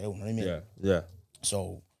 I'll call it out. You know what I mean? Yeah.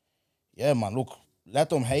 So, yeah, man, look, let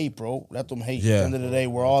them hate, bro. Let them hate. Yeah. At the end of the day,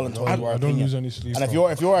 we're all entitled to our I don't opinion. lose any sleep. And if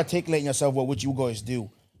you're articulating yourself well, which you guys do,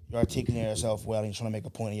 you're articulating yourself well, and you're trying to make a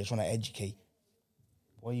point, and you're trying to educate.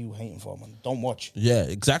 What are you hating for, man? Don't watch. Yeah,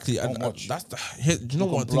 exactly. Don't And watch. that's you know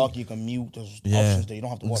You what? can block, you can mute. There's options there. You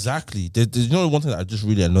don't have to watch. Exactly. There's one thing that just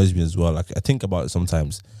really annoys me as well. Like, I think about it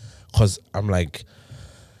sometimes, because I'm like,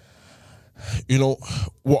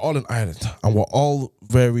 we're all in Ireland, and we're all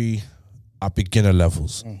very at beginner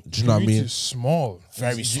levels. Do you know what I mean? It's small.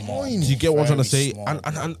 Very small. Do you get what I'm trying to Very say?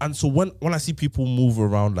 small. And so when I see people move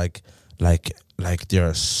around like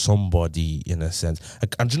they're somebody in a sense,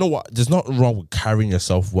 and you know what? There's nothing wrong with carrying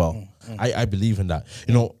yourself well. I believe in that.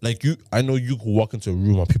 I know you can walk into a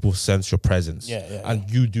room and people sense your presence. And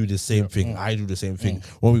you do the same thing. I do the same thing.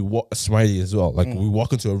 When we walk, Smiley as well. Like, we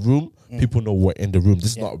walk into a room, people know we're in the room.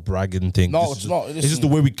 This is not a bragging thing. No, This it's is not. It's just the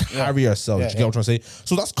way we carry ourselves. Yeah, Do you get what I'm trying to say?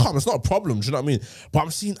 So that's calm. It's not a problem. Do you know what I mean? But I'm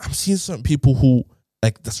seeing some people who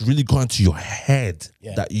like that's really gone to your head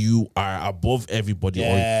that you are above everybody.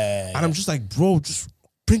 And I'm just like, bro, just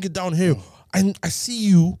bring it down here. I see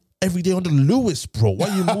you every day on the Lewis, bro. Why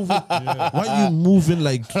are you moving? Why are you moving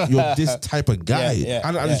like you're this type of guy?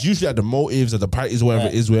 And it's usually at the motives, at the parties, wherever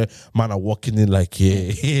it is, where man are walking in like,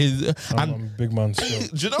 I'm a big man still.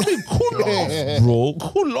 Do you know what I mean? Cool off, bro.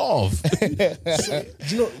 Cool off. So,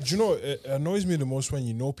 do you know? It annoys me the most when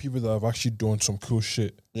you know people that have actually done some cool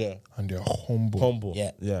shit. Yeah, and they're humble.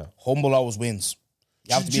 Yeah. Humble always wins.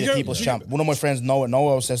 You have to be the people's champ. One of my friends, Noah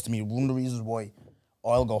always says to me, one of the reasons why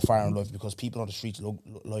I'll go far in life because people on the streets look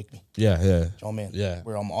like me. Yeah. Do you know what I mean? Yeah.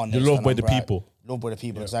 Where I'm honest. You're loved by the people. Loved by the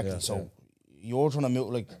people, exactly. So you're trying to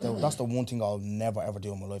milk, like, that's the one thing I'll never ever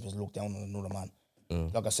do in my life is look down on another man.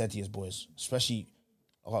 Like I said to you boys, especially,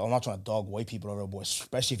 I'm not trying to dog white people or boys,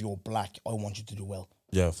 especially if you're black, I want you to do well.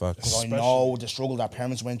 Yeah, facts. Because I know the struggle that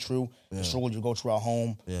parents went through, the struggle you go through at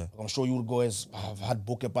home. Yeah. Like I'm sure you guys have had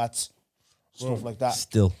bucket bats, stuff like that.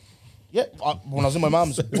 Still. Yeah, when I was in my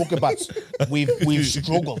mum's bucket bats, we've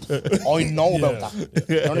struggled. I know about that.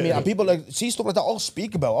 You know what I mean? And people like see stuff like that. I'll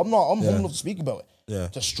speak about. I'm humble enough to speak about it. Yeah,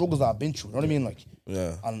 the struggles that I've been through. You know what I mean? Like,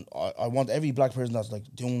 and I want every black person that's like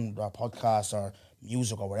doing that podcast or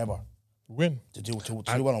music or whatever win to do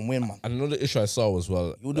well and win, man. And another issue I saw as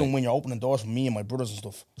well. You're doing when you're opening doors for me and my brothers and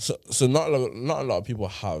stuff. So not a lot of people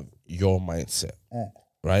have your mindset,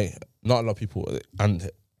 right? Not a lot of people, and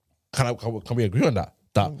can we agree on that?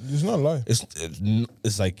 That it's not a lie.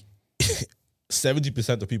 It's like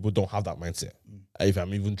 70% of people don't have that mindset. If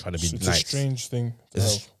I'm even trying to be it's nice, a strange thing. Do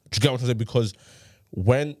you get what I'm saying? Because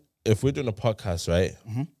if we're doing a podcast, right,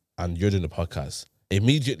 and you're doing a podcast,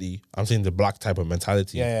 immediately I'm saying the black type of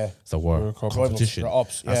mentality. It's like we're competition.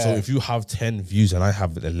 And so if you have 10 views and I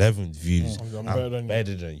have 11 views, I'm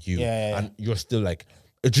better than you, and you're still like.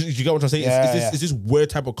 Do you get what I'm saying? It's this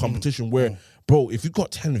weird type of competition where, bro, if you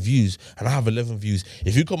got 10 views and I have 11 views,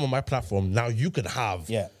 if you come on my platform, now you can have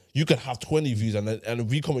 20 views, and if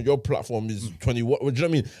we come on your platform is 20. What do you know what I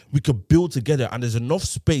mean? We could build together, and there's enough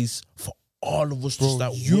space for all of us to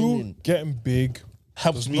start winning. Getting big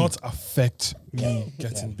helps me not affect me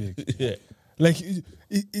getting big. Like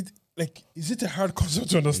it like, is it a hard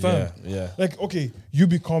concept to understand? Yeah. Like, okay, you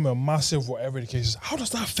become a massive whatever the case is. How does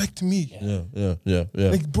that affect me? Yeah.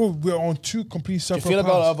 Like, bro, we're on two complete separate paths. You feel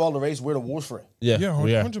like out of all the race, we're the worst for it. Yeah,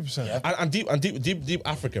 100%. And deep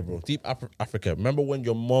Africa, bro. Deep Africa. Remember when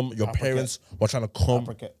your parents were trying to come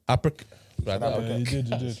Africa? Right, you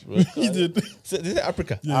did. He did. Did it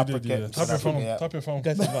Africa? Yeah, Africa. You did. Tap your phone.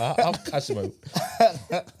 I'll catch him.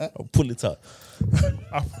 I'll pull it out.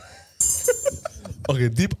 Okay,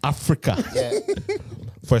 deep Africa.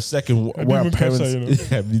 For a second, where our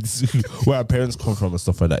parents come from and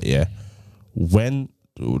stuff like that. Yeah, when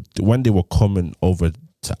they were coming over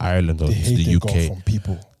to Ireland or to the UK, from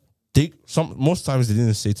people. Most times they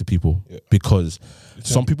didn't say to people because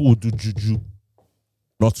some people would do juju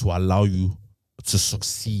not to allow you to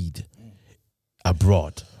succeed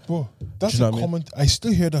abroad. Bro, that's a comment. I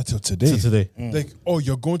still hear that till today. Like, oh,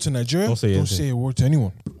 you're going to Nigeria? Don't say a word to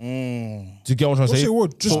anyone. Do you get what I'm saying? Don't say a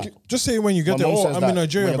word. Just say when you get there. Oh, I'm in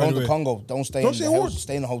Nigeria. When you're going to Congo, don't say in the house.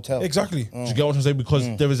 Stay in the hotel. Exactly. Do you get what I'm saying?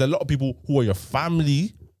 Because there is a lot of people who are your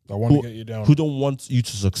family that want to get you down, who don't want you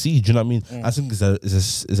to succeed. Do you know what I mean? I think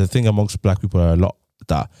it's a thing amongst black people a lot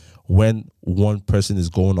that when one person is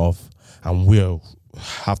going off and we're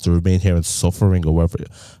have to remain here and suffering or whatever.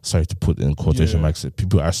 Sorry to put in quotation marks.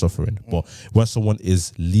 People are suffering, but when someone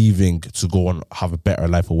is leaving to go and have a better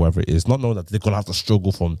life or whatever it is, not knowing that they're gonna have to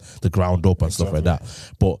struggle from the ground up and stuff like that.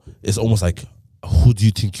 But it's almost like, who do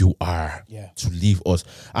you think you are to leave us?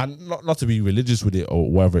 And not to be religious with it or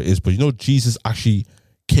whatever it is, but you know, Jesus actually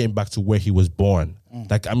came back to where he was born.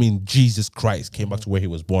 Like, I mean, Jesus Christ came back to where he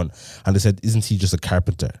was born, and they said, "Isn't he just a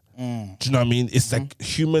carpenter?" Do you know what I mean? It's like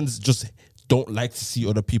humans just don't like to see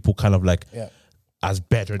other people kind of like as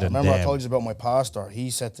better than them. I told you about my pastor. He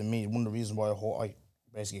said to me, one of the reasons why I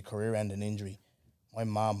basically career-ending injury, my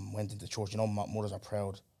mom went into church. You know, mothers are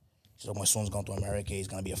proud. She's like, my son's going to America. He's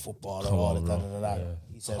going to be a footballer.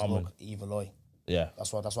 He says, look, evil eye. Yeah.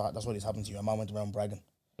 That's what is happening to you. My mom went around bragging.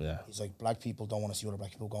 Yeah. He's like, black people don't want to see other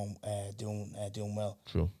black people going doing well.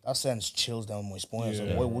 True. That sends chills down my spine. I was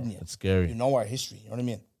like, why wouldn't you? It's scary. You know our history. You know what I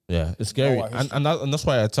mean? Yeah, it's scary, and that's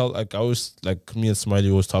why I tell, like, I always, like, me and Smiley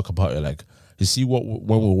always talk about it. Like, you see, when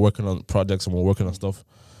we're working on projects and we're working on stuff,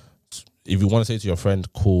 if you want to say to your friend,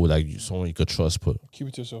 cool, like someone you could trust, but keep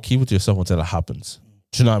it to yourself. Keep it to yourself until it happens.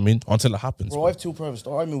 Do you know what I mean? Until it happens. Bro, I have two private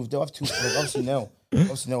stories. I moved. I have two. Like, obviously now,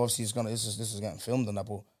 it's gonna. This is getting filmed and that.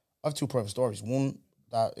 But I have two private stories. One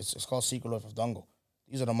that it's called Secret Life of Dongo.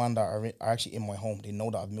 these are the men that are actually in my home. They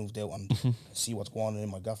know that I've moved out and see what's going on in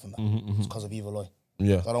my gaff and that. It's because of evil eye.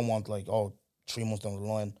 Yeah. I don't want 3 months down the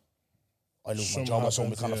line, I lose my job or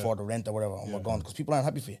something, we can't afford the rent or whatever, and we're gone. Because people aren't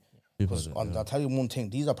happy for you. Because I'll tell you one thing,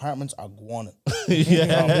 these apartments are going.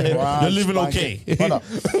 You're living okay. We're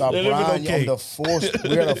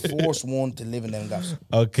the first one to live in them gaffs.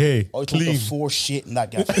 Okay. I took the first shit in that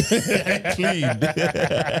gaff. Clean.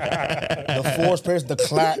 The first person to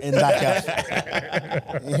clap in that gaff.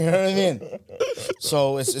 You know what I mean?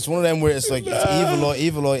 So it's one of them where it's like it's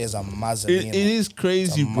evil eye is a mausoleum. It is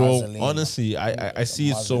crazy, bro. mausoleum. Honestly, I see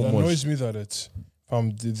it so It much. annoys me that it's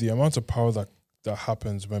the amount of power that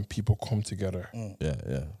happens when people come together.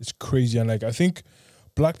 Yeah. It's crazy. And I think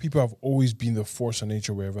black people have always been the force of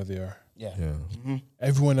nature wherever they are. Yeah.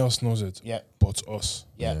 Everyone else knows it. Yeah. But us.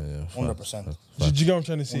 Yeah. 100%. Do you get what I'm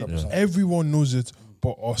trying to say? 100%. Everyone knows it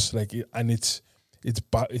but us. And it's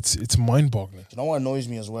mind boggling. You know what annoys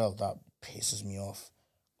me as well? That pisses me off.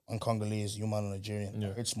 I'm Congolese, you man are Nigerian. I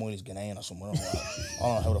heard Smiley's Ghanaian or something. I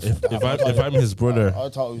don't know how the fuck that happened. If I'm his brother, I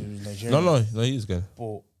thought he was Nigerian. no, he's good.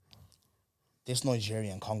 But this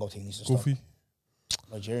Nigerian Congo thing needs to stop. Kofi?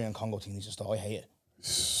 Nigerian Congo thing needs to stop. I hate it.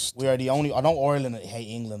 We are the only. I know Ireland hate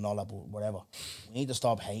England and all that, but whatever. We need to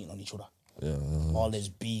stop hating on each other. Yeah. All this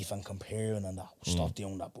beef and comparing and that. Stop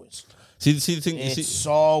doing that, boys. See the thing. It's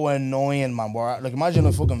so annoying, man. Like imagine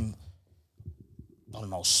a fucking, I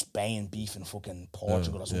don't know, Spain beefing fucking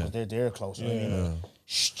Portugal or something. They're close. You know what I mean?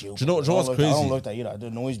 Stupid. Do you know what's crazy? I don't like that either. It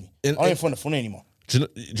annoys me. I don't even find it funny anymore. Do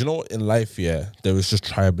you know in life, there is just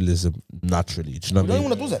tribalism naturally. Do you know what I mean? No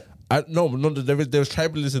one does it. There's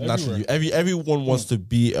tribalism naturally. Everyone wants to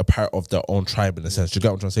be a part of their own tribe in a sense. Do you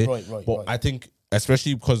get what I'm trying to say? Right. I think,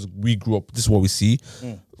 especially because we grew up, this is what we see,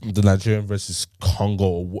 the Nigerian versus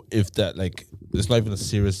Congo. If that, it's not even a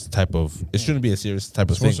serious type of, it shouldn't be a serious type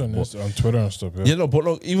of It's thing. also on Twitter and stuff. But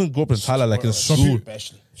no, even grew up in Thailand, in school.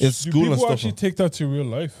 Especially. In Do school and people stuff. actually take that to real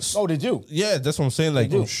life? Oh, they do. Yeah, that's what I'm saying.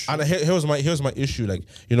 do. And here's my issue.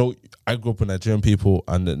 I grew up with Nigerian people,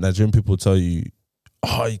 and the Nigerian people tell you,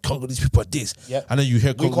 "Oh, Congolese people are this," and then you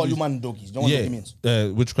hear We call you man doggies. You know what that means?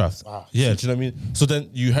 Witchcraft. Yeah, do you know what I mean? So then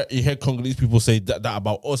you hear Congolese people say that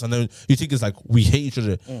about us, and then you think it's like we hate each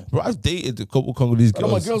other. Bro, I've dated a couple Congolese girls.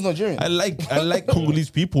 My girl's Nigerian. I like Congolese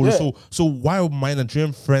people. So why are my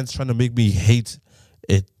Nigerian friends trying to make me hate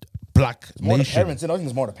it? Black More the nation. parents. I think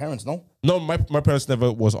it's more the parents, no? No, my parents never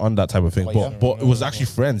was on that type of thing. Oh, but it was actually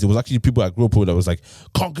friends. It was actually people I grew up with that was like,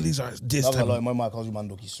 Congolese are this That's type a of... lie. My mom calls you man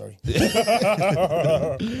doggies. Sorry.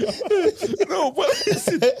 No, but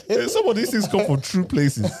some of these things come from true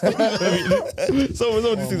places. Some of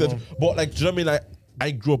these things but do you know what I mean?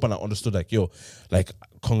 I grew up and I understood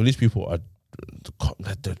Congolese people are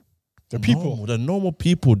The people. the normal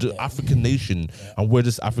people, the African nation, and we're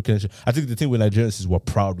just African nation. I think the thing with Nigerians is we're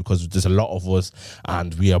proud because there's a lot of us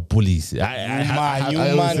and we are bullies. You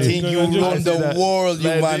man think you run the world, you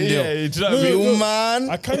man do. Do you know what I mean? You man.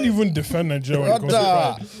 I can't even defend Nigeria when it comes to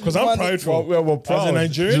pride. Because I'm prideful. We're proud. As a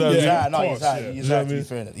Nigerian, Do you know what I mean? of course, He's to be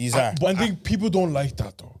fair. He's But I think people don't like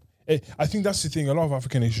that though. I think that's the thing. A lot of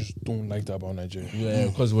African nations don't like that about Nigeria. Yeah,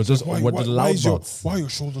 because we're the loudmouths. Why are your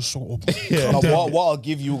shoulders so open? Now, what I'll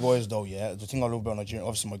give you guys though, the thing I love about Nigeria,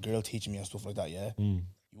 obviously my girl teaching me and stuff like that, you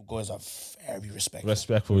guys are very respectful.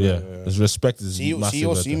 Respectful, There's respect is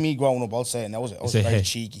massive. See me growing up, I'll say, and I was Say, very hey.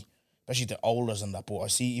 cheeky. Especially the elders and that, but I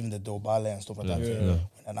see even the Dobale and stuff like that. When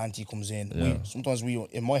an auntie comes in, sometimes we,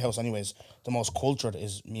 in my house anyways, the most cultured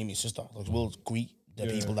is me and my sister. We'll greet the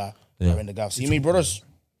people that are in the gaff. See me brothers,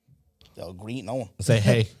 they'll greet no one. Say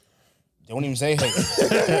hey. They won't even say hey.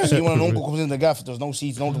 See when an uncle comes in the gaff, there's no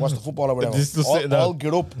seats, no one to watch the football or whatever. They're still sitting down. I'll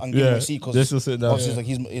get up and give him a seat because they're still sitting down. obviously like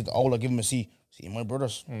he's all I give him a seat. See my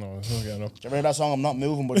brothers. No, it's not getting up. Did you ever hear that song? I'm not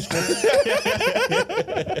moving, but it's good.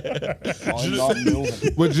 I'm not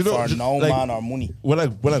moving. But you know, for no man or money. When I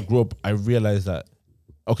grew up, I realized that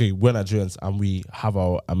we're Nigerians and we have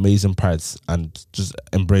our amazing prides and just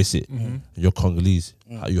embrace it. You're Congolese,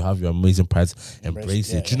 you have your amazing prides,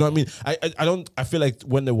 embrace it. Do you know what I mean? I feel like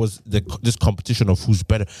when there was this competition of who's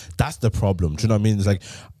better, that's the problem. Do you know what I mean? It's like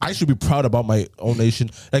I should be proud about my own nation.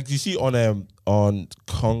 Like you see on the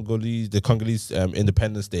Congolese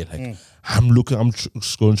Independence Day, I'm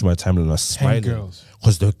scrolling through my timeline and I'm smiling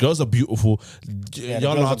because the girls are beautiful.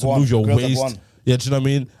 Y'all know how to move your waist. Yeah, do you know what I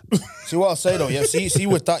mean? See what I'll say though, see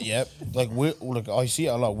with that, I see it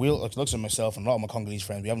a lot. Looks at myself and a lot of my Congolese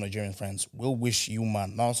friends, we have Nigerian friends, we'll wish you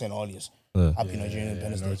man, not saying all of you, Happy Nigerian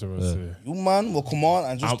Independence Day. Yeah. You man will come on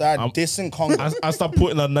and just start dissing Congo. I start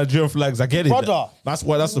putting on Nigerian flags. I get it. Brother, that's the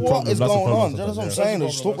problem. What is going on? That's what I'm saying.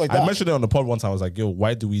 There's stuff like that. I mentioned it on the pod one time. I was like, yo,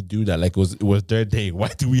 why do we do that? Like, it was their day. Why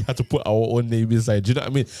do we have to put our own name inside? Do you know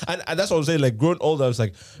what I mean? And that's what I'm saying. Like, growing older, I was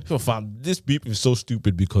like, yo, fam, this beep is so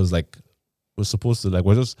stupid because, like, we're supposed to, like,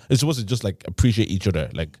 it's supposed to just, like, appreciate each other,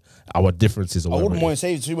 like, our differences. Or I wouldn't mind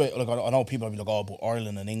saying too, like, I know people will be like, oh, but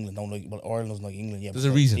Ireland and England don't like, but Ireland doesn't like England. Yeah, there's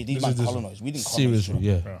a reason. These men colonized. We didn't colonize. Seriously,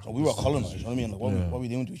 yeah. So we were colonized. You know what I mean? Like, what are we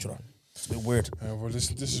doing to each other? It's a bit weird. Yeah, well, this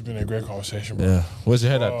has been a great conversation, bro. Yeah. Where's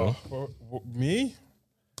your head at, though? Me?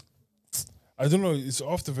 I don't know. It's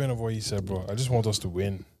off the vein of what he said, bro. I just want us to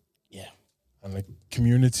win. Yeah. And like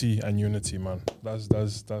community and unity, man. That's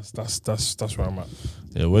where I'm at.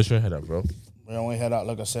 Yeah, where's your head at, bro? You know, I hear that,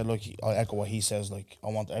 like I said, like I echo what he says. Like, I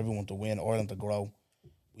want everyone to win, Ireland to grow.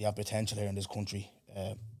 We have potential here in this country.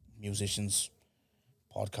 Musicians,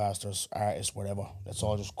 podcasters, artists, whatever. Let's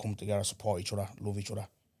all just come together, support each other, love each other.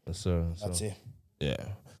 Yes, sir. That's it. Yeah.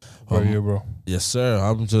 How are you, bro? Yes, sir.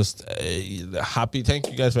 I'm just happy. Thank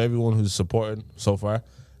you guys for everyone who's supporting so far.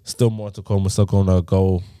 Still more to come. We're still gonna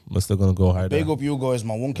go harder. Big up you guys,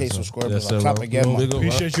 man. 1K subscribers. Yes, Clap again, man.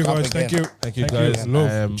 Appreciate you guys. Thank you. Thank you guys.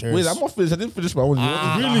 Wait, I'm not finished. I didn't finish my own.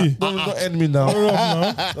 Really? Don't end me now.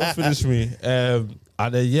 Don't finish me. And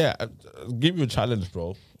then I'll give you a challenge,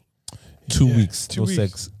 bro. 2 weeks. 2 weeks.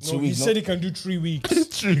 Sex. No, he said he can do 3 weeks.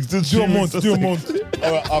 Do a month.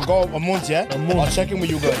 I'll go a month, yeah? I'll check in with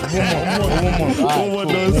you guys. 1 month. 1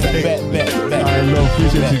 month. Bet. Bet. I love.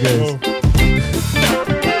 Appreciate you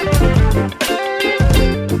guys.